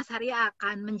sesaat lagi Mas Arya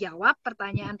akan menjawab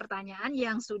pertanyaan-pertanyaan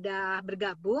yang sudah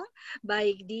bergabung,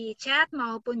 baik di chat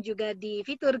maupun juga di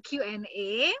fitur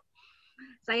Q&A.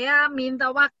 Saya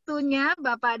minta waktunya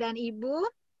Bapak dan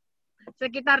Ibu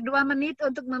sekitar 2 menit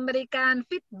untuk memberikan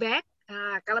feedback.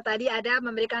 Nah, kalau tadi ada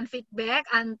memberikan feedback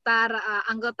antar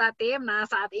anggota tim, nah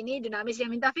saat ini Dunamis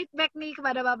yang minta feedback nih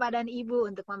kepada Bapak dan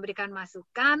Ibu untuk memberikan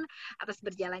masukan atas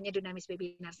berjalannya Dunamis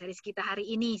Webinar Series kita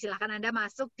hari ini. Silahkan Anda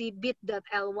masuk di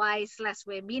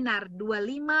bit.ly/webinar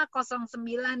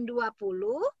 250920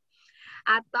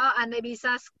 atau Anda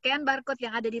bisa scan barcode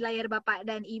yang ada di layar Bapak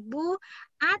dan Ibu,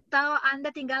 atau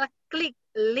Anda tinggal klik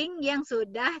link yang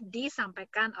sudah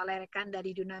disampaikan oleh rekan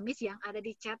dari Dunamis yang ada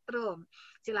di chat room.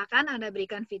 Silakan Anda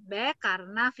berikan feedback,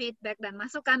 karena feedback dan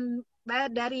masukan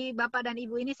dari Bapak dan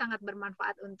Ibu ini sangat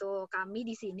bermanfaat untuk kami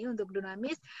di sini, untuk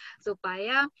Dunamis,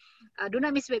 supaya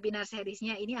Dunamis Webinar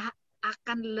Series-nya ini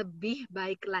akan lebih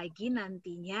baik lagi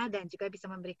nantinya dan juga bisa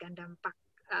memberikan dampak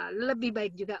lebih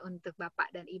baik juga untuk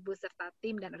Bapak dan Ibu serta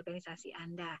tim dan organisasi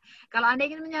Anda. Kalau Anda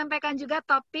ingin menyampaikan juga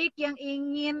topik yang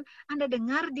ingin Anda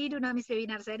dengar di Dunamis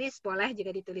Webinar Series, boleh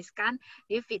juga dituliskan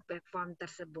di feedback form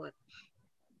tersebut.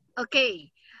 Oke.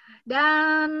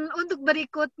 Dan untuk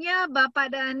berikutnya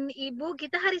Bapak dan Ibu,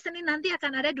 kita hari Senin nanti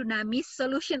akan ada Dunamis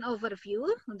Solution Overview.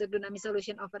 Untuk Dunamis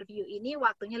Solution Overview ini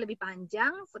waktunya lebih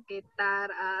panjang,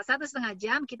 sekitar 1,5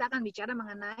 jam. Kita akan bicara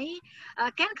mengenai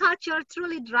can culture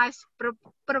truly drives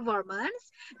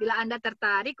performance. Bila Anda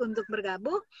tertarik untuk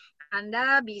bergabung,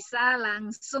 Anda bisa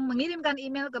langsung mengirimkan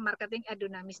email ke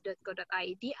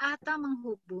marketing@dunamis.co.id atau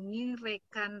menghubungi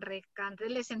rekan-rekan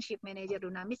relationship manager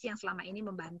Dunamis yang selama ini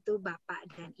membantu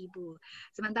Bapak dan Ibu.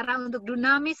 Sementara untuk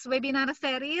Dunamis Webinar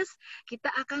Series,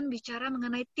 kita akan bicara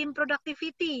mengenai team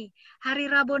productivity. Hari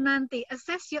Rabu nanti,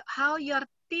 assess how your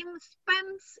team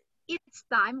spends its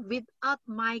time without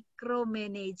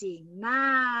micromanaging.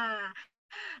 Nah,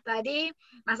 tadi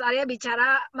Mas Arya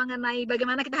bicara mengenai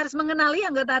bagaimana kita harus mengenali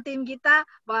anggota tim kita.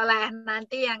 Boleh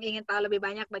nanti yang ingin tahu lebih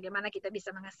banyak bagaimana kita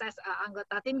bisa mengakses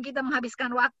anggota tim kita,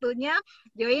 menghabiskan waktunya,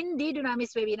 join di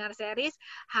Dunamis Webinar Series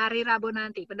hari Rabu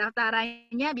nanti.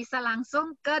 Pendaftarannya bisa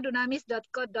langsung ke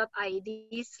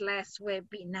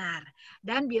dunamis.co.id/webinar.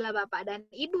 Dan bila Bapak dan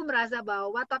Ibu merasa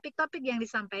bahwa topik-topik yang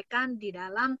disampaikan di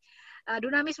dalam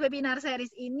Dunamis Webinar Series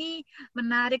ini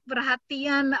menarik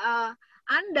perhatian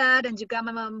Anda dan juga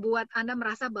membuat Anda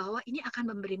merasa bahwa ini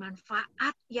akan memberi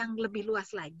manfaat yang lebih luas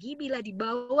lagi bila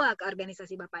dibawa ke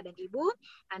organisasi Bapak dan Ibu,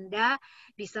 Anda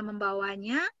bisa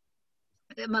membawanya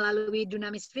melalui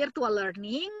Dunamis Virtual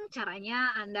Learning.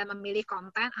 Caranya Anda memilih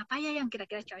konten apa ya yang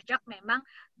kira-kira cocok memang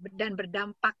dan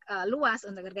berdampak luas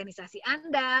untuk organisasi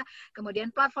Anda,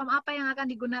 kemudian platform apa yang akan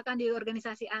digunakan di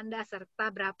organisasi Anda, serta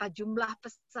berapa jumlah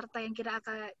peserta yang kira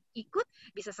akan ikut,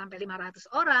 bisa sampai 500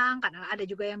 orang, karena ada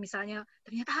juga yang misalnya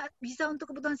ternyata bisa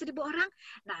untuk kebutuhan 1.000 orang.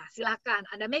 Nah, silakan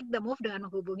Anda make the move dengan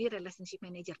menghubungi Relationship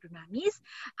Manager Dunamis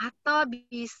atau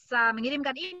bisa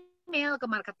mengirimkan email ke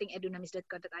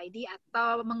marketing@dunamis.co.id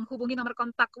atau menghubungi nomor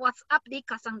kontak WhatsApp di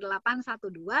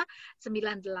 0812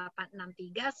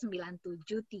 9863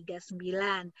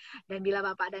 9739. Dan bila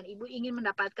Bapak dan Ibu ingin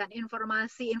mendapatkan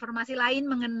informasi lain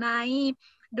mengenai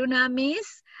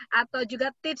Dunamis atau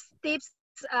juga tips-tips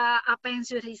apa yang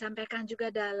sudah disampaikan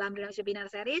juga dalam Dunamis Webinar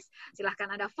Series, silahkan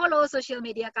Anda follow sosial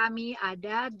media kami,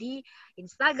 ada di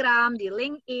Instagram, di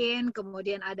LinkedIn,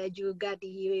 kemudian ada juga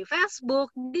di Facebook,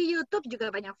 di YouTube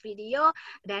juga banyak video,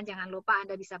 dan jangan lupa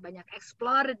Anda bisa banyak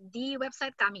explore di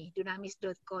website kami,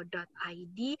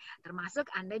 dunamis.co.id, termasuk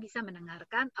Anda bisa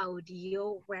mendengarkan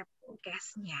audio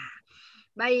webcast-nya.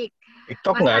 Baik,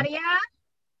 TikTok Mas nggak ada? Arya?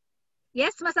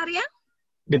 Yes, Mas Arya?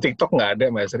 Di TikTok nggak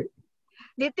ada, Mas Ri?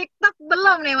 Di TikTok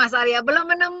belum nih Mas Arya, belum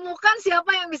menemukan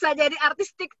siapa yang bisa jadi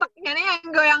artis TikToknya nih, yang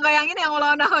goyang-goyang ini yang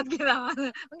melonot gitu.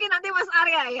 Mungkin nanti Mas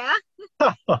Arya ya.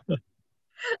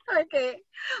 Oke,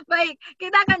 baik.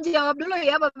 Kita akan jawab dulu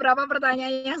ya beberapa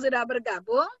pertanyaan yang sudah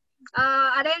bergabung.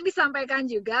 Ada yang disampaikan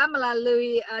juga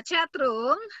melalui chat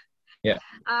room. Ya.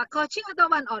 Coaching atau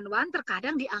one-on-one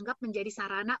terkadang dianggap menjadi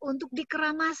sarana untuk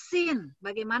dikeramasin.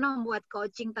 Bagaimana membuat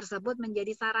coaching tersebut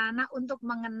menjadi sarana untuk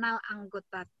mengenal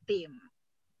anggota tim?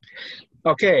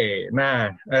 Oke, nah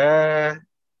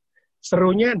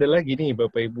serunya adalah gini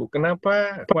Bapak Ibu,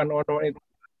 kenapa one-on-one itu?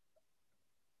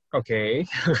 Oke,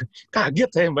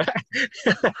 kaget saya Mbak.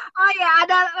 Oh ya,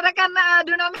 ada rekan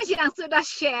Dunamis yang sudah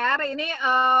share. Ini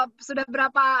sudah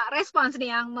berapa respons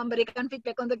nih yang memberikan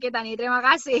feedback untuk kita nih. Terima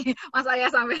kasih, Mas Arya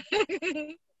sampai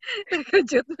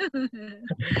terkejut.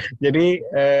 Jadi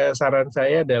saran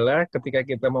saya adalah ketika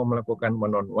kita mau melakukan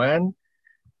one-on-one,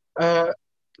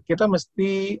 kita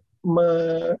mesti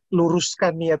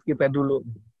meluruskan niat kita dulu,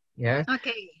 ya.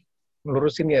 Oke.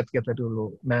 Lurusin niat kita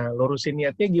dulu. Nah, lurusin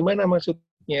niatnya gimana maksudnya?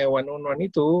 One-on-one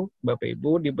itu, Bapak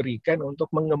Ibu, diberikan untuk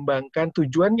mengembangkan,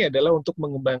 tujuannya adalah untuk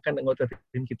mengembangkan anggota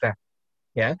tim kita,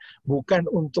 ya, bukan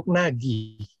untuk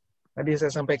nagih. Tadi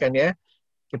saya sampaikan ya,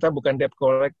 kita bukan debt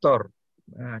collector.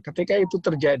 Nah, ketika itu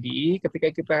terjadi, ketika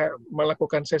kita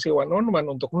melakukan sesi one-on-one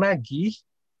untuk nagih,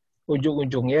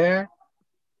 ujung-ujungnya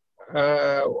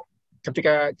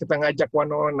ketika kita ngajak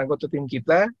one-on-one anggota tim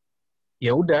kita,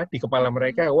 ya udah di kepala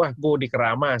mereka, wah gue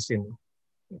dikeramasin,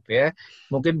 gitu ya.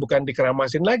 Mungkin bukan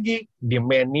dikeramasin lagi, di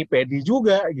mani pedi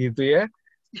juga, gitu ya.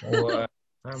 Wah,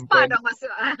 Spa dong Mas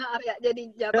Arya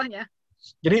jadi jatuhnya.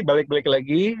 Jadi balik-balik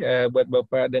lagi buat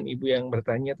Bapak dan Ibu yang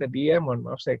bertanya tadi ya, mohon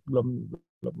maaf saya belum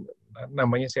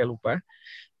namanya saya lupa.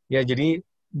 Ya jadi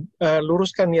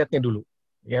luruskan niatnya dulu.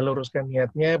 Ya luruskan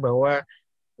niatnya bahwa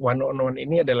one-on-one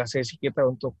ini adalah sesi kita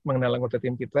untuk mengenal anggota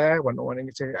tim kita, one-on-one ini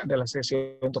adalah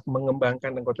sesi untuk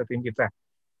mengembangkan anggota tim kita.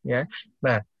 Ya,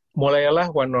 nah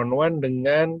mulailah one-on-one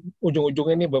dengan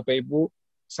ujung-ujungnya nih Bapak Ibu,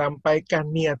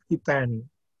 sampaikan niat kita nih.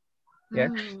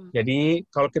 Ya, jadi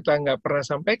kalau kita nggak pernah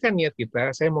sampaikan niat kita,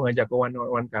 saya mau ngajak ke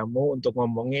one-on-one kamu untuk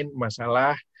ngomongin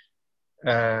masalah,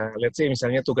 let's say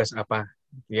misalnya tugas apa,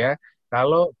 gitu ya.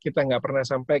 Kalau kita nggak pernah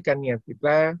sampaikan niat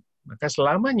kita, maka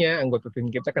selamanya anggota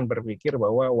tim kita akan berpikir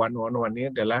bahwa one-on-one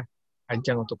ini adalah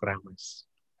ajang untuk keramas.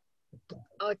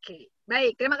 Oke,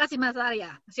 Baik, terima kasih Mas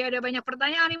Arya. Masih ada banyak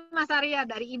pertanyaan nih Mas Arya.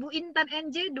 Dari Ibu Intan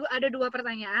NJ, ada 2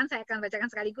 pertanyaan. Saya akan bacakan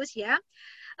sekaligus ya.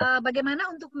 Bagaimana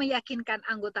untuk meyakinkan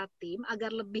anggota tim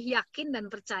agar lebih yakin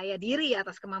dan percaya diri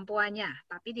atas kemampuannya,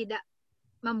 tapi tidak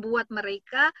membuat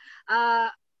mereka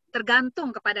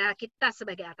tergantung kepada kita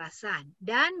sebagai atasan?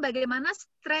 Dan bagaimana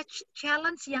stretch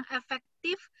challenge yang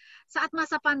efektif saat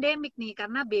masa pandemik nih?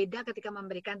 Karena beda ketika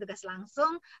memberikan tugas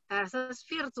langsung versus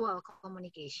virtual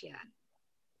communication.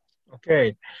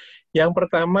 Oke, yang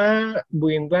pertama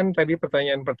Bu Intan tadi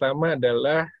pertanyaan pertama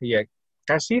adalah ya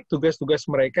kasih tugas-tugas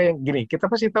mereka yang gini, kita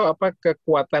pasti tahu apa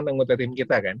kekuatan anggota tim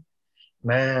kita kan.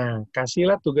 Nah,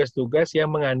 kasihlah tugas-tugas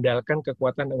yang mengandalkan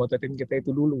kekuatan anggota tim kita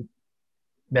itu dulu.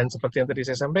 Dan seperti yang tadi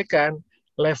saya sampaikan,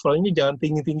 levelnya jangan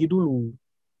tinggi-tinggi dulu.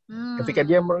 Ketika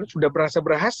dia sudah merasa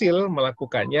berhasil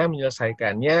melakukannya,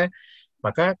 menyelesaikannya,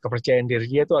 maka kepercayaan diri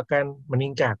dia itu akan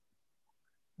meningkat.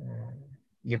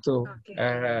 Gitu,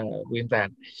 Bu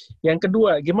Intan. Yang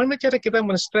kedua, gimana cara kita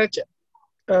men-stretch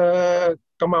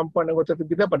kemampuan anggota tim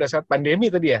kita pada saat pandemi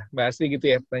tadi ya, Mbak Astri gitu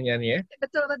ya pertanyaannya?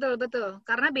 Betul.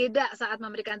 Karena beda saat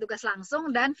memberikan tugas langsung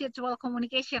dan virtual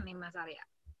communication nih Mas Arya.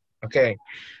 Oke,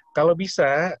 kalau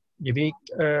bisa, jadi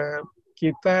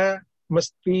kita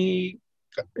mesti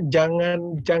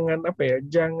jangan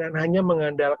hanya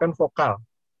mengandalkan vokal.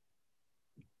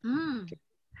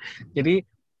 Jadi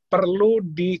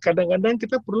kadang-kadang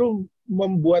kita perlu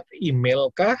membuat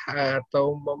email kah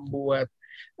atau membuat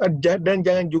dan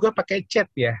jangan juga pakai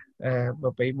chat ya,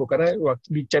 Bapak Ibu, karena waktu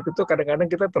di chat itu kadang-kadang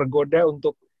kita tergoda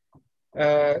untuk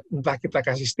entah kita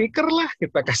kasih stiker lah,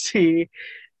 kita kasih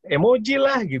emoji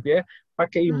lah gitu ya,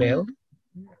 pakai email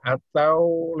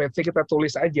atau let's say kita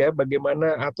tulis aja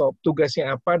bagaimana atau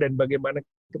tugasnya apa dan bagaimana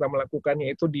kita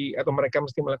melakukannya itu atau mereka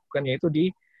mesti melakukannya itu di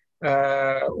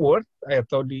Word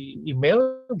atau di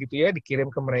email gitu ya,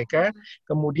 dikirim ke mereka.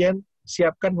 Kemudian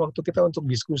siapkan waktu kita untuk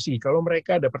diskusi kalau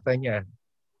mereka ada pertanyaan.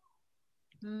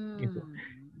 Gitu.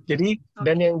 Jadi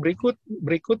dan yang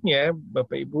berikutnya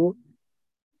Bapak Ibu,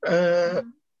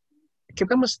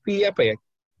 kita mesti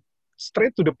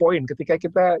straight to the point. Ketika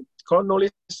kita kalau nulis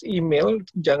email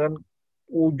jangan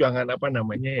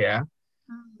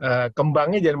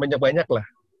kembangnya jangan banyak-banyak lah.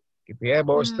 Gitu ya,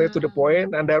 bawa straight to the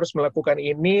point, Anda harus melakukan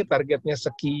ini, targetnya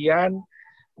sekian,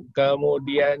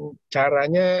 kemudian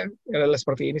caranya adalah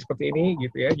seperti ini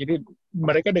gitu ya. Jadi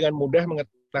mereka dengan mudah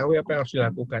mengetahui apa yang harus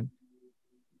dilakukan.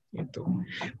 Gitu.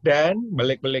 Dan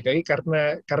balik lagi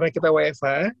karena kita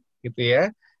WFH gitu ya,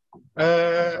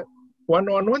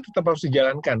 one-on-one tetap harus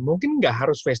dijalankan. Mungkin nggak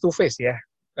harus face to face ya,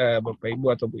 Bapak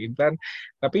Ibu atau Bu Intan,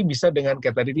 tapi bisa dengan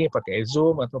kayak tadi nih pakai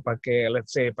Zoom atau pakai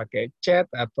let's say pakai chat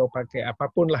atau pakai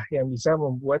apapun lah yang bisa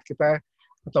membuat kita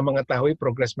atau mengetahui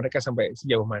progres mereka sampai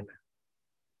sejauh mana.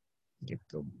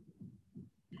 Gitu.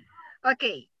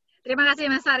 Oke, terima kasih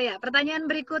Mas Arya. Pertanyaan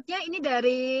berikutnya ini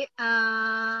dari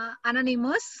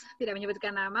Anonymous, tidak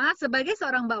menyebutkan nama. Sebagai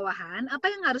seorang bawahan,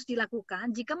 apa yang harus dilakukan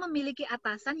jika memiliki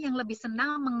atasan yang lebih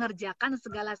senang mengerjakan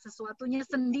segala sesuatunya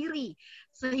sendiri,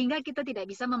 sehingga kita tidak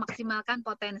bisa memaksimalkan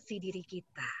potensi diri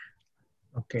kita?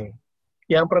 Oke.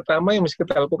 Yang pertama yang mesti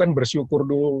kita lakukan bersyukur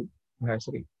dulu, Mbak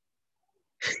Sri.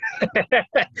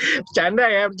 Bercanda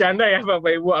ya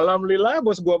Bapak Ibu. Alhamdulillah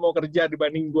bos gua mau kerja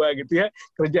dibanding gua gitu ya.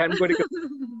 Kerjaan gua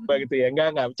gitu ya.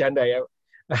 Enggak bercanda ya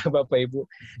Bapak Ibu.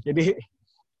 Jadi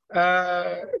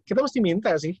kita mesti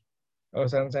minta sih kalau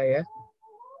saran saya.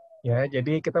 Ya,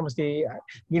 jadi kita mesti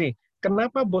gini,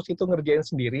 kenapa bos itu ngerjain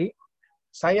sendiri?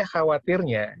 Saya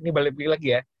khawatirnya, ini balik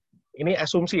lagi ya. Ini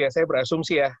asumsi ya, saya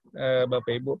berasumsi ya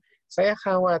Bapak Ibu. Saya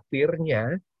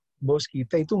khawatirnya bos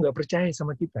kita itu nggak percaya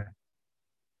sama kita.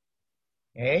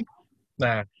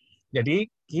 Nah,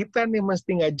 jadi kita nih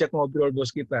mesti ngajak ngobrol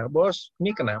bos kita. Bos,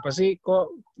 ini kenapa sih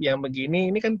kok yang begini?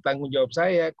 Ini kan tanggung jawab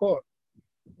saya. Kok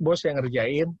bos yang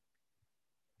ngerjain?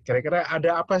 Kira-kira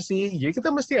ada apa sih? Jadi kita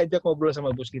mesti ajak ngobrol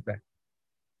sama bos kita.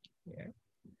 Ya.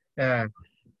 Nah,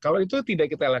 kalau itu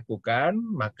tidak kita lakukan,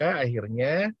 maka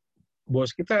akhirnya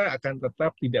bos kita akan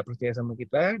tetap tidak percaya sama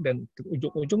kita, dan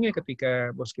ujung-ujungnya ketika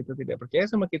bos kita tidak percaya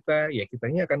sama kita, ya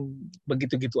kitanya akan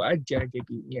begitu-gitu aja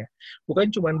jadinya.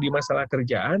 Bukan cuma di masalah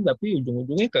kerjaan, tapi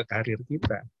ujung-ujungnya ke karir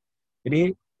kita.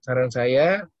 Jadi saran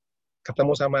saya,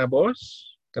 ketemu sama bos,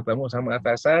 ketemu sama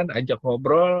atasan, ajak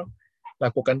ngobrol,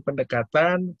 lakukan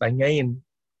pendekatan, tanyain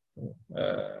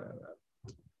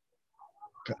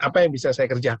apa yang bisa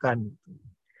saya kerjakan.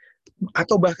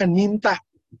 Atau bahkan minta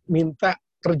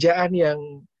kerjaan yang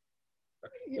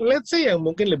let's say yang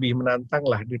mungkin lebih menantang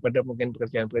lah daripada mungkin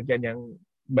pekerjaan-pekerjaan yang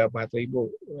Bapak atau Ibu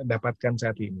dapatkan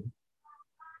saat ini.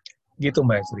 Gitu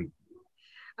Mbak Sri.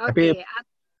 Tapi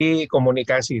di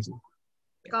komunikasi sih.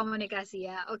 Komunikasi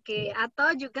ya, oke.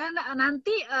 Atau juga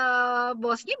nanti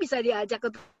bosnya bisa diajak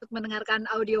untuk mendengarkan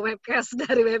audio webcast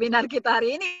dari webinar kita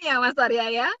hari ini ya Mas Arya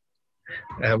ya.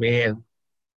 Amin.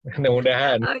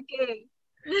 Mudah-mudahan. Oke.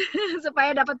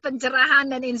 Supaya dapat pencerahan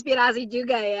dan inspirasi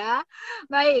juga ya.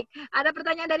 Baik, ada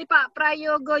pertanyaan dari Pak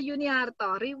Prayogo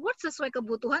Yuniarto. Reward sesuai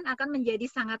kebutuhan akan menjadi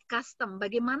sangat custom.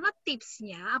 Bagaimana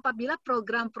tipsnya apabila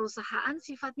program perusahaan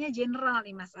sifatnya general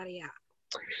nih Mas Arya?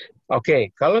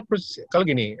 Oke, kalau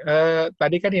gini,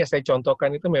 tadi kan yang saya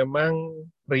contohkan itu memang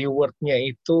reward-nya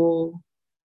itu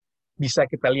bisa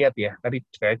kita lihat ya. Tadi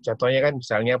contohnya kan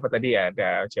misalnya apa tadi ya,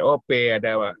 ada COP,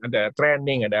 ada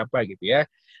training, ada apa gitu ya.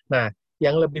 Nah,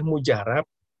 yang lebih mujarab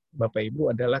Bapak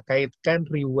Ibu adalah kaitkan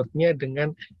reward-nya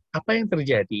dengan apa yang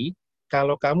terjadi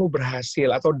kalau kamu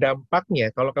berhasil atau dampaknya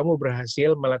kalau kamu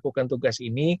berhasil melakukan tugas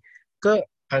ini ke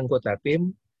anggota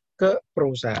tim, ke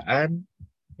perusahaan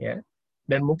ya,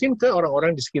 dan mungkin ke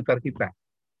orang-orang di sekitar kita.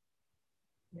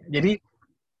 Jadi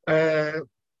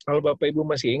kalau Bapak Ibu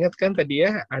masih ingat kan tadi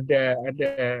ya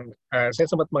saya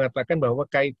sempat mengatakan bahwa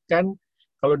kaitkan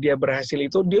kalau dia berhasil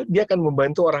itu dia akan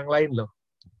membantu orang lain loh.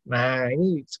 Nah,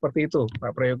 ini seperti itu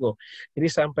Pak Prayogo. Jadi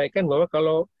sampaikan bahwa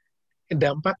kalau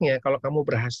dampaknya kalau kamu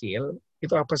berhasil,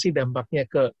 itu apa sih dampaknya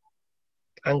ke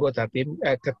anggota tim,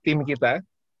 ke tim kita,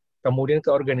 kemudian ke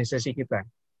organisasi kita.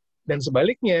 Dan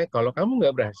sebaliknya, kalau kamu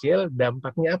nggak berhasil,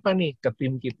 dampaknya apa nih ke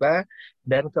tim kita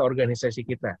dan ke organisasi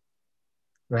kita.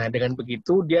 Nah, dengan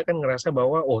begitu dia akan ngerasa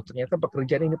bahwa, oh ternyata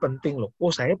pekerjaan ini penting loh. Oh,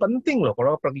 saya penting loh.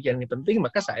 Kalau pekerjaan ini penting,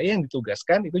 maka saya yang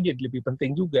ditugaskan itu jadi lebih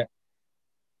penting juga.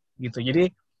 Gitu. Jadi,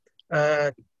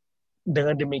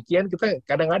 dengan demikian kita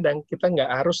kadang-kadang kita nggak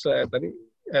harus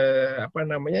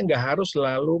nggak harus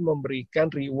selalu memberikan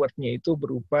reward-nya itu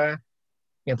berupa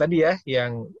yang tadi ya,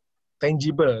 yang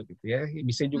tangible gitu ya.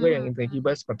 Bisa juga yang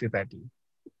intangible seperti tadi.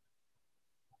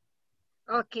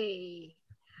 Oke.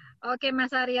 Oke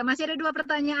Mas Arya, masih ada 2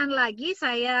 pertanyaan lagi.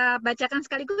 Saya bacakan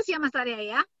sekaligus ya Mas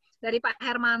Arya ya. Dari Pak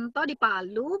Hermanto di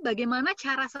Palu, bagaimana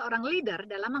cara seorang leader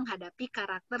dalam menghadapi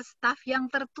karakter staf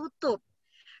yang tertutup?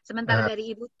 Sementara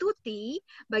dari Ibu Tuti,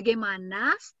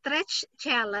 bagaimana stretch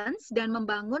challenge dan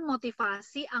membangun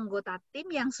motivasi anggota tim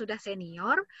yang sudah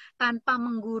senior tanpa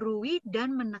menggurui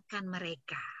dan menekan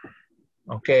mereka?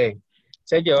 Oke,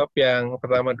 saya jawab yang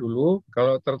pertama dulu.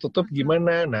 Kalau tertutup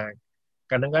gimana? Nah,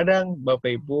 kadang-kadang Bapak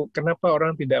Ibu, kenapa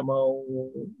orang tidak mau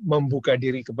membuka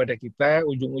diri kepada kita?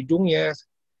 Ujung-ujungnya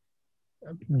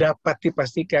dapat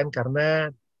dipastikan karena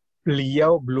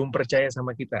beliau belum percaya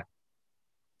sama kita.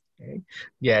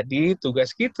 Jadi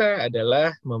tugas kita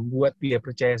adalah membuat dia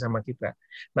percaya sama kita.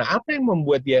 Nah, apa yang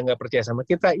membuat dia nggak percaya sama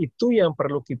kita, itu yang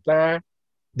perlu kita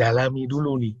dalami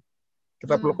dulu nih.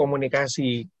 Kita perlu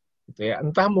komunikasi. Gitu ya.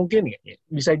 Entah mungkin,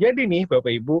 bisa jadi nih Bapak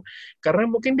Ibu, karena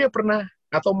mungkin dia pernah,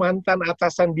 atau mantan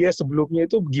atasan dia sebelumnya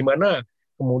itu gimana.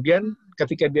 Kemudian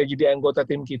ketika dia jadi anggota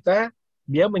tim kita,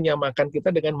 dia menyamakan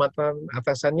kita dengan mantan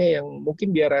atasannya yang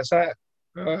mungkin dia rasa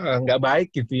nggak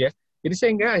baik gitu ya. Jadi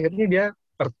sehingga akhirnya dia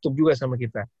tertutup juga sama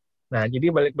kita. Nah,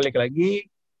 jadi balik-balik lagi,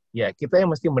 ya kita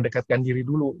yang mesti mendekatkan diri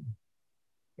dulu.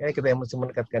 Ya, kita yang mesti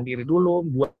mendekatkan diri dulu,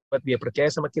 buat dia percaya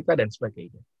sama kita, dan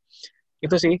sebagainya.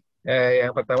 Itu sih,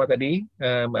 yang pertama tadi,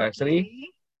 Mbak Asri.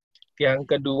 Yang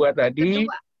kedua tadi...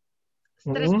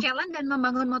 Stress challenge dan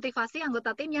membangun motivasi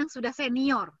anggota tim yang sudah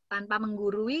senior, tanpa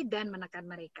menggurui dan menekan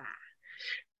mereka.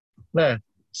 Nah,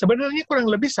 sebenarnya kurang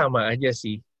lebih sama aja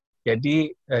sih. Jadi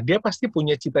dia pasti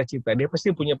punya cita-cita, dia pasti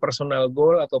punya personal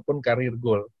goal ataupun career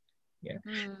goal. Ya.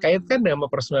 Kaitkan sama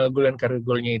personal goal dan career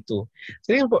goal-nya itu.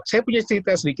 Jadi saya punya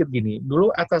cerita sedikit gini. Dulu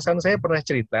atasan saya pernah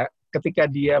cerita ketika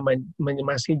dia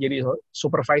masih jadi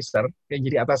supervisor, ya,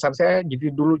 jadi atasan saya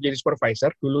dulu jadi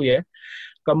supervisor dulu ya.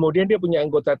 Kemudian dia punya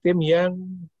anggota tim yang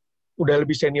udah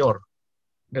lebih senior.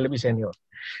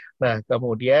 Nah,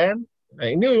 kemudian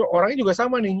ini orangnya juga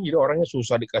sama nih, jadi orangnya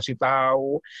susah dikasih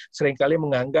tahu, seringkali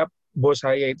menganggap bos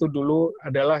saya itu dulu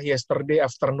adalah yesterday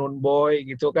afternoon boy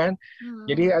gitu kan,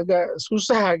 jadi agak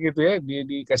susah gitu ya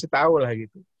dikasih tahu lah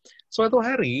gitu. Suatu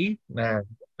hari, nah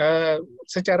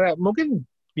secara mungkin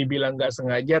dibilang nggak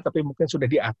sengaja, tapi mungkin sudah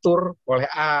diatur oleh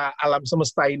alam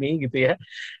semesta ini gitu ya.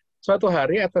 Suatu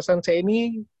hari atasan saya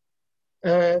ini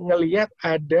ngelihat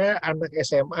ada anak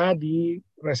SMA di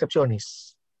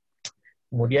resepsionis.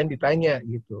 Kemudian ditanya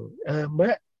gitu,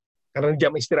 Mbak, karena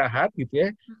jam istirahat gitu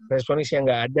ya, resepsionis yang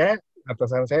nggak ada,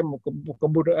 atasan saya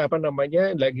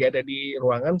lagi ada di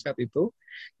ruangan saat itu,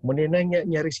 kemudian nanya,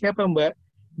 nyari siapa Mbak?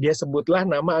 Dia sebutlah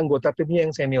nama anggota timnya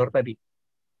yang senior tadi.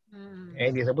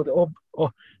 Dia sebut,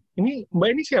 oh ini Mbak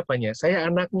ini siapanya? Saya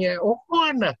anaknya. Oh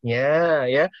anaknya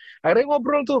ya. Akhirnya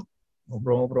ngobrol tuh,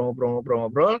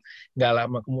 ngobrol. Nggak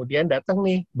lama kemudian datang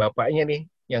nih bapaknya nih,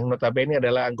 yang notabene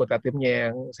adalah anggota timnya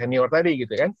yang senior tadi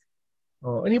gitu kan.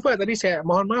 Oh, ini Pak, tadi saya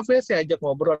mohon maaf ya, saya ajak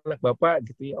ngobrol anak Bapak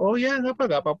gitu ya. Oh ya, nggak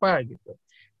apa-apa gitu.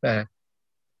 Nah,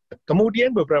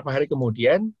 kemudian beberapa hari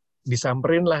kemudian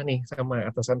disamperin lah nih sama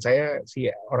atasan saya si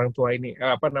orang tua ini,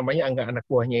 anak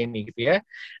buahnya ini gitu ya.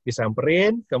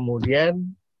 Disamperin, kemudian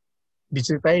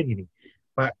diceritain gini,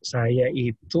 Pak, saya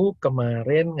itu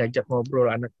kemarin ngajak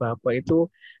ngobrol anak Bapak itu,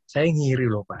 saya ngiri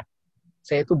loh Pak.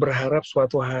 Saya itu berharap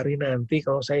suatu hari nanti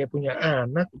kalau saya punya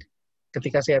anak,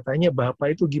 ketika saya tanya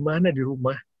Bapak itu gimana di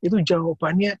rumah, itu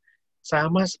jawabannya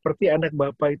sama seperti anak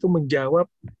Bapak itu menjawab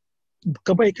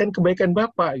kebaikan-kebaikan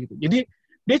Bapak gitu. Jadi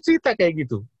dia cerita kayak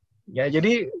gitu. Ya,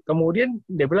 jadi kemudian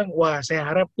dia bilang, wah saya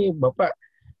harap nih Bapak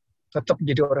tetap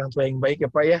jadi orang tua yang baik ya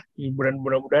Pak ya.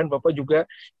 Mudah-mudahan Bapak juga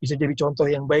bisa jadi contoh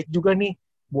yang baik juga nih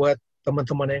buat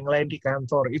teman-teman yang lain di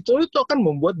kantor. Itu akan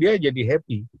membuat dia jadi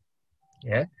happy.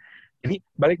 Ya. Jadi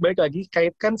balik-balik lagi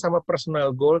kaitkan sama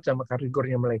personal goal sama karir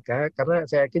goalnya mereka, karena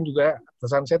saya yakin juga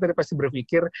pesan saya tadi pasti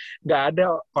berpikir nggak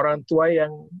ada orang tua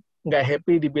yang nggak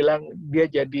happy dibilang dia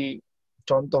jadi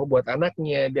contoh buat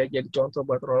anaknya, dia jadi contoh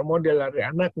buat role model dari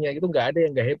anaknya, itu nggak ada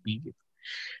yang nggak happy gitu.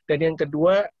 Dan yang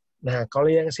kedua, nah kalau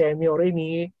yang senior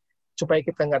ini supaya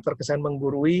kita nggak terkesan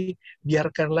menggurui,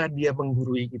 biarkanlah dia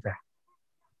menggurui kita.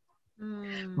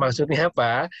 Maksudnya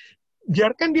apa?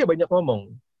 Biarkan dia banyak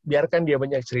ngomong. Biarkan dia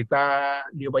banyak cerita,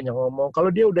 dia banyak ngomong.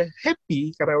 Kalau dia udah happy,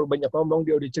 karena udah banyak ngomong,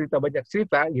 dia udah banyak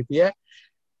cerita gitu ya,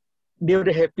 dia udah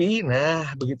happy,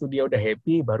 nah begitu dia udah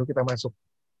happy, baru kita masuk.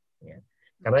 Ya.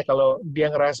 Karena kalau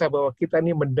dia ngerasa bahwa kita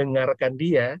nih mendengarkan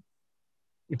dia,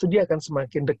 itu dia akan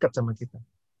semakin dekat sama kita.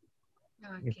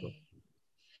 Gitu.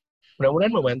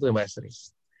 Mudah-mudahan membantu ya Mas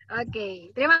Riz.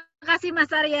 Oke, terima kasih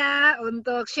Mas Arya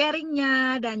untuk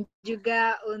sharingnya dan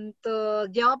juga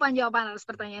untuk jawaban-jawaban atas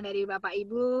pertanyaan dari Bapak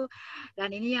Ibu.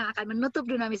 Dan ini yang akan menutup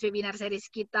Dunamis Webinar Series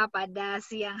kita pada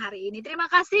siang hari ini. Terima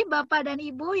kasih Bapak dan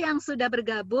Ibu yang sudah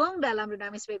bergabung dalam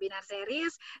Dunamis Webinar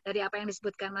Series. Dari apa yang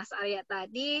disebutkan Mas Arya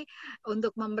tadi,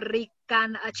 untuk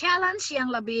memberikan challenge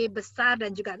yang lebih besar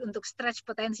dan juga untuk stretch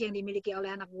potensi yang dimiliki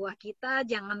oleh anak buah kita.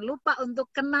 Jangan lupa untuk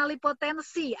kenali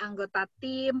potensi anggota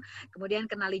tim, kemudian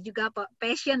kenali juga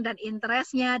passion dan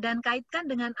interest-nya, dan kaitkan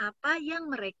dengan apa yang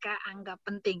mereka anggap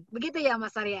penting. Begitu ya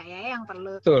Mas Arya ya, yang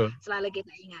perlu selalu kita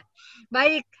ingat.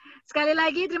 Baik, sekali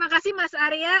lagi terima kasih Mas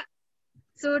Arya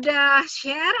sudah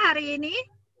share hari ini.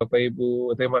 Bapak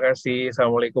Ibu, terima kasih.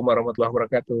 Assalamualaikum warahmatullahi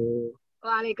wabarakatuh.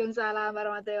 Waalaikumsalam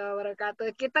warahmatullahi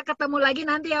wabarakatuh. Kita ketemu lagi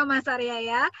nanti ya Mas Arya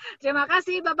ya. Terima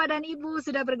kasih Bapak dan Ibu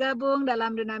sudah bergabung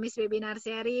dalam Dunamis Webinar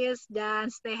Series,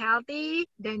 dan stay healthy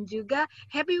dan juga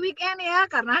happy weekend ya,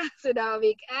 karena sudah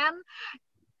weekend,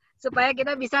 supaya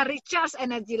kita bisa recharge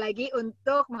energi lagi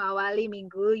untuk mengawali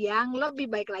minggu yang lebih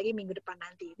baik lagi minggu depan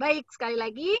nanti. Baik, sekali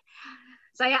lagi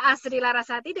saya Asri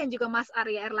Larasati dan juga Mas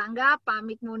Arya Erlangga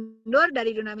pamit mundur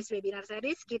dari Dunamis Webinar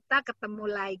Series. Kita ketemu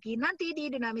lagi nanti di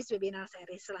Dunamis Webinar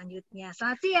Series selanjutnya.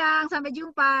 Selamat siang, sampai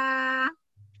jumpa.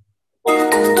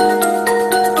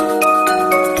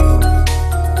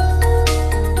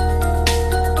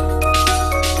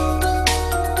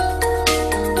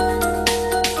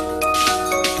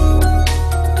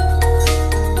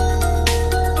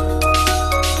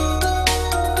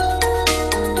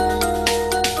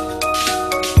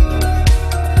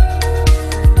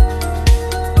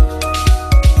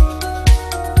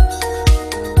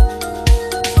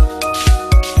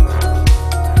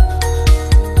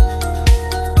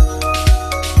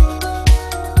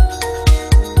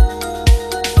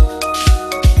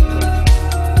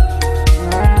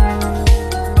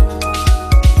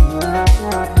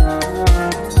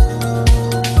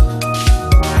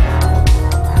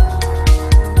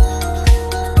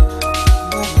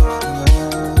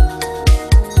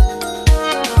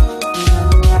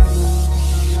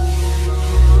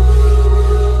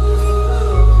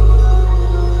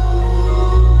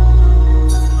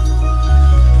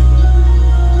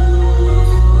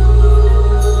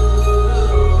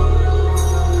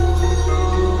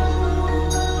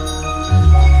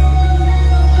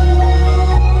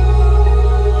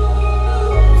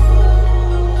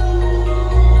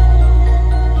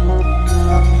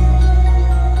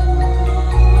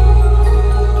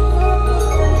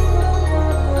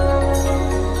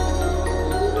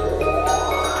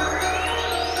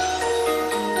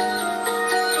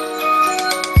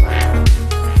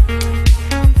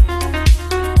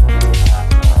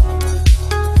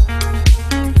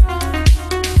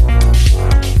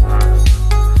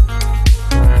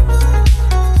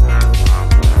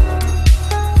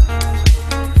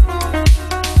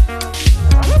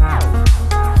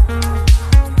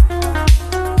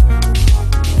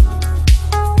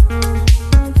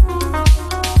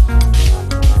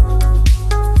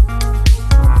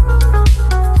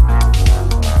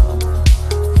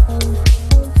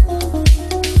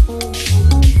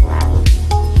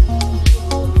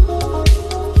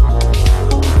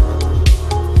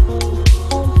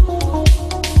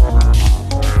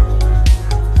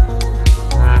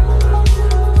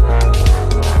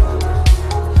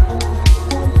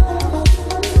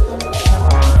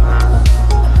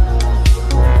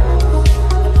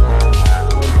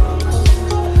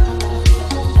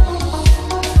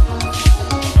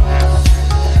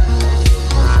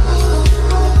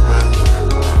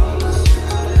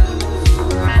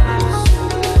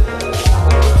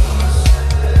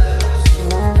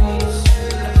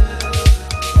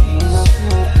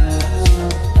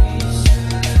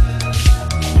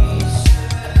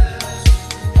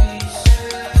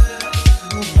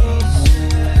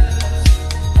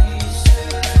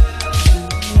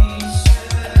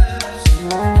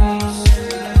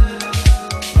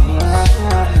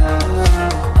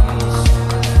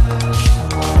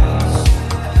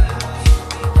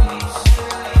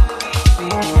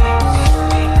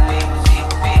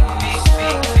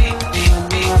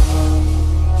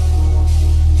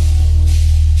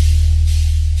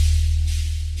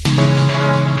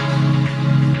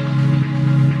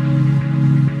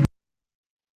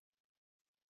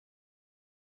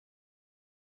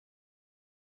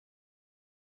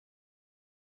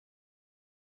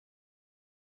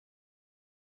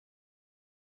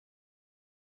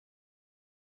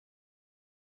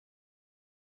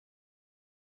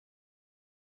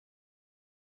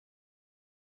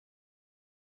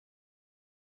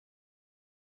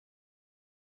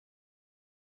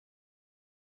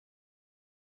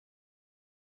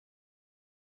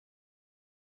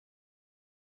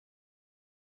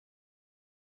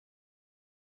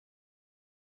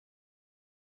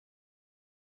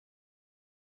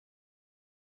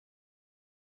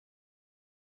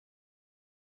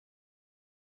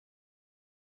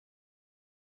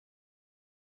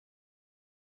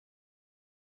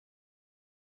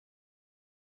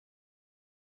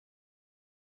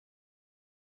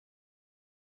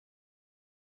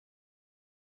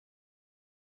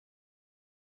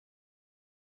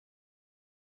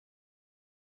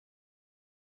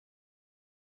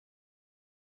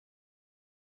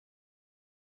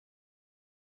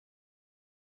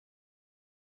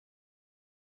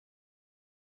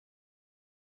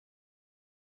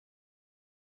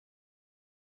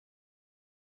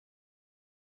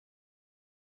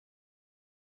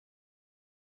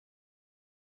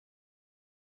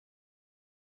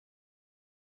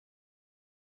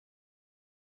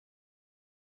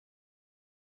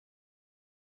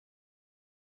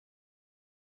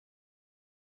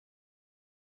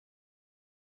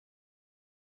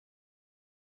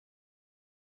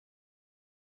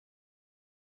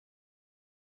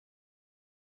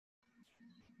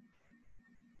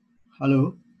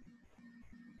 Halo.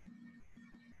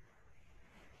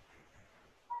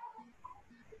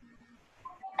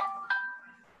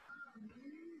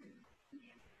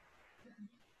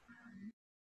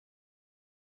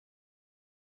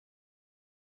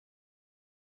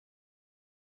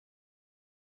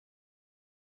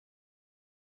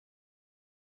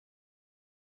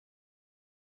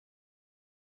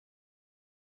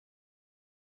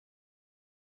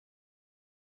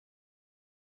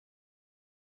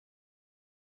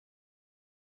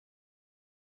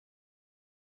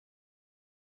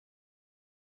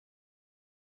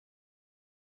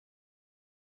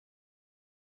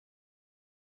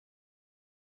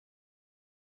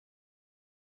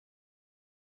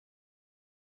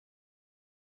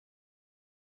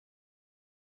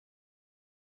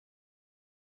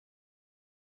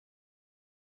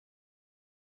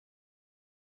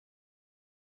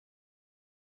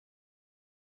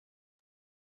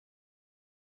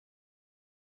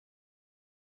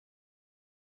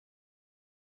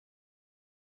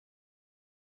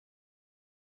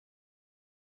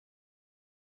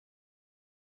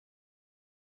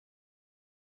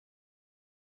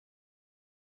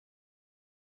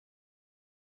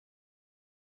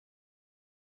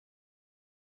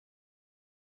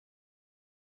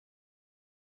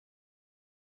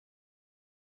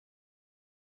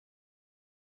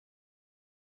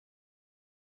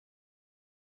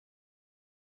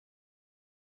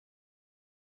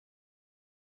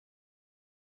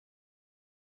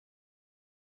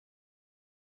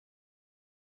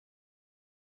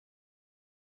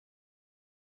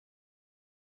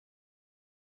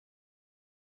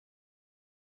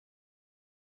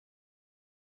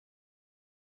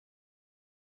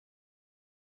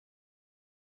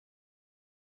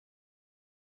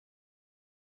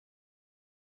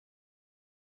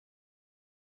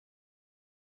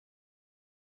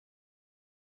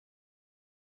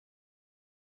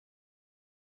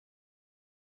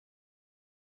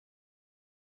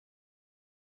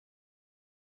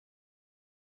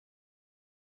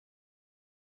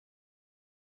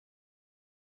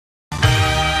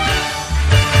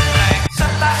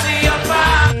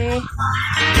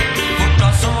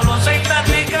 Solo sei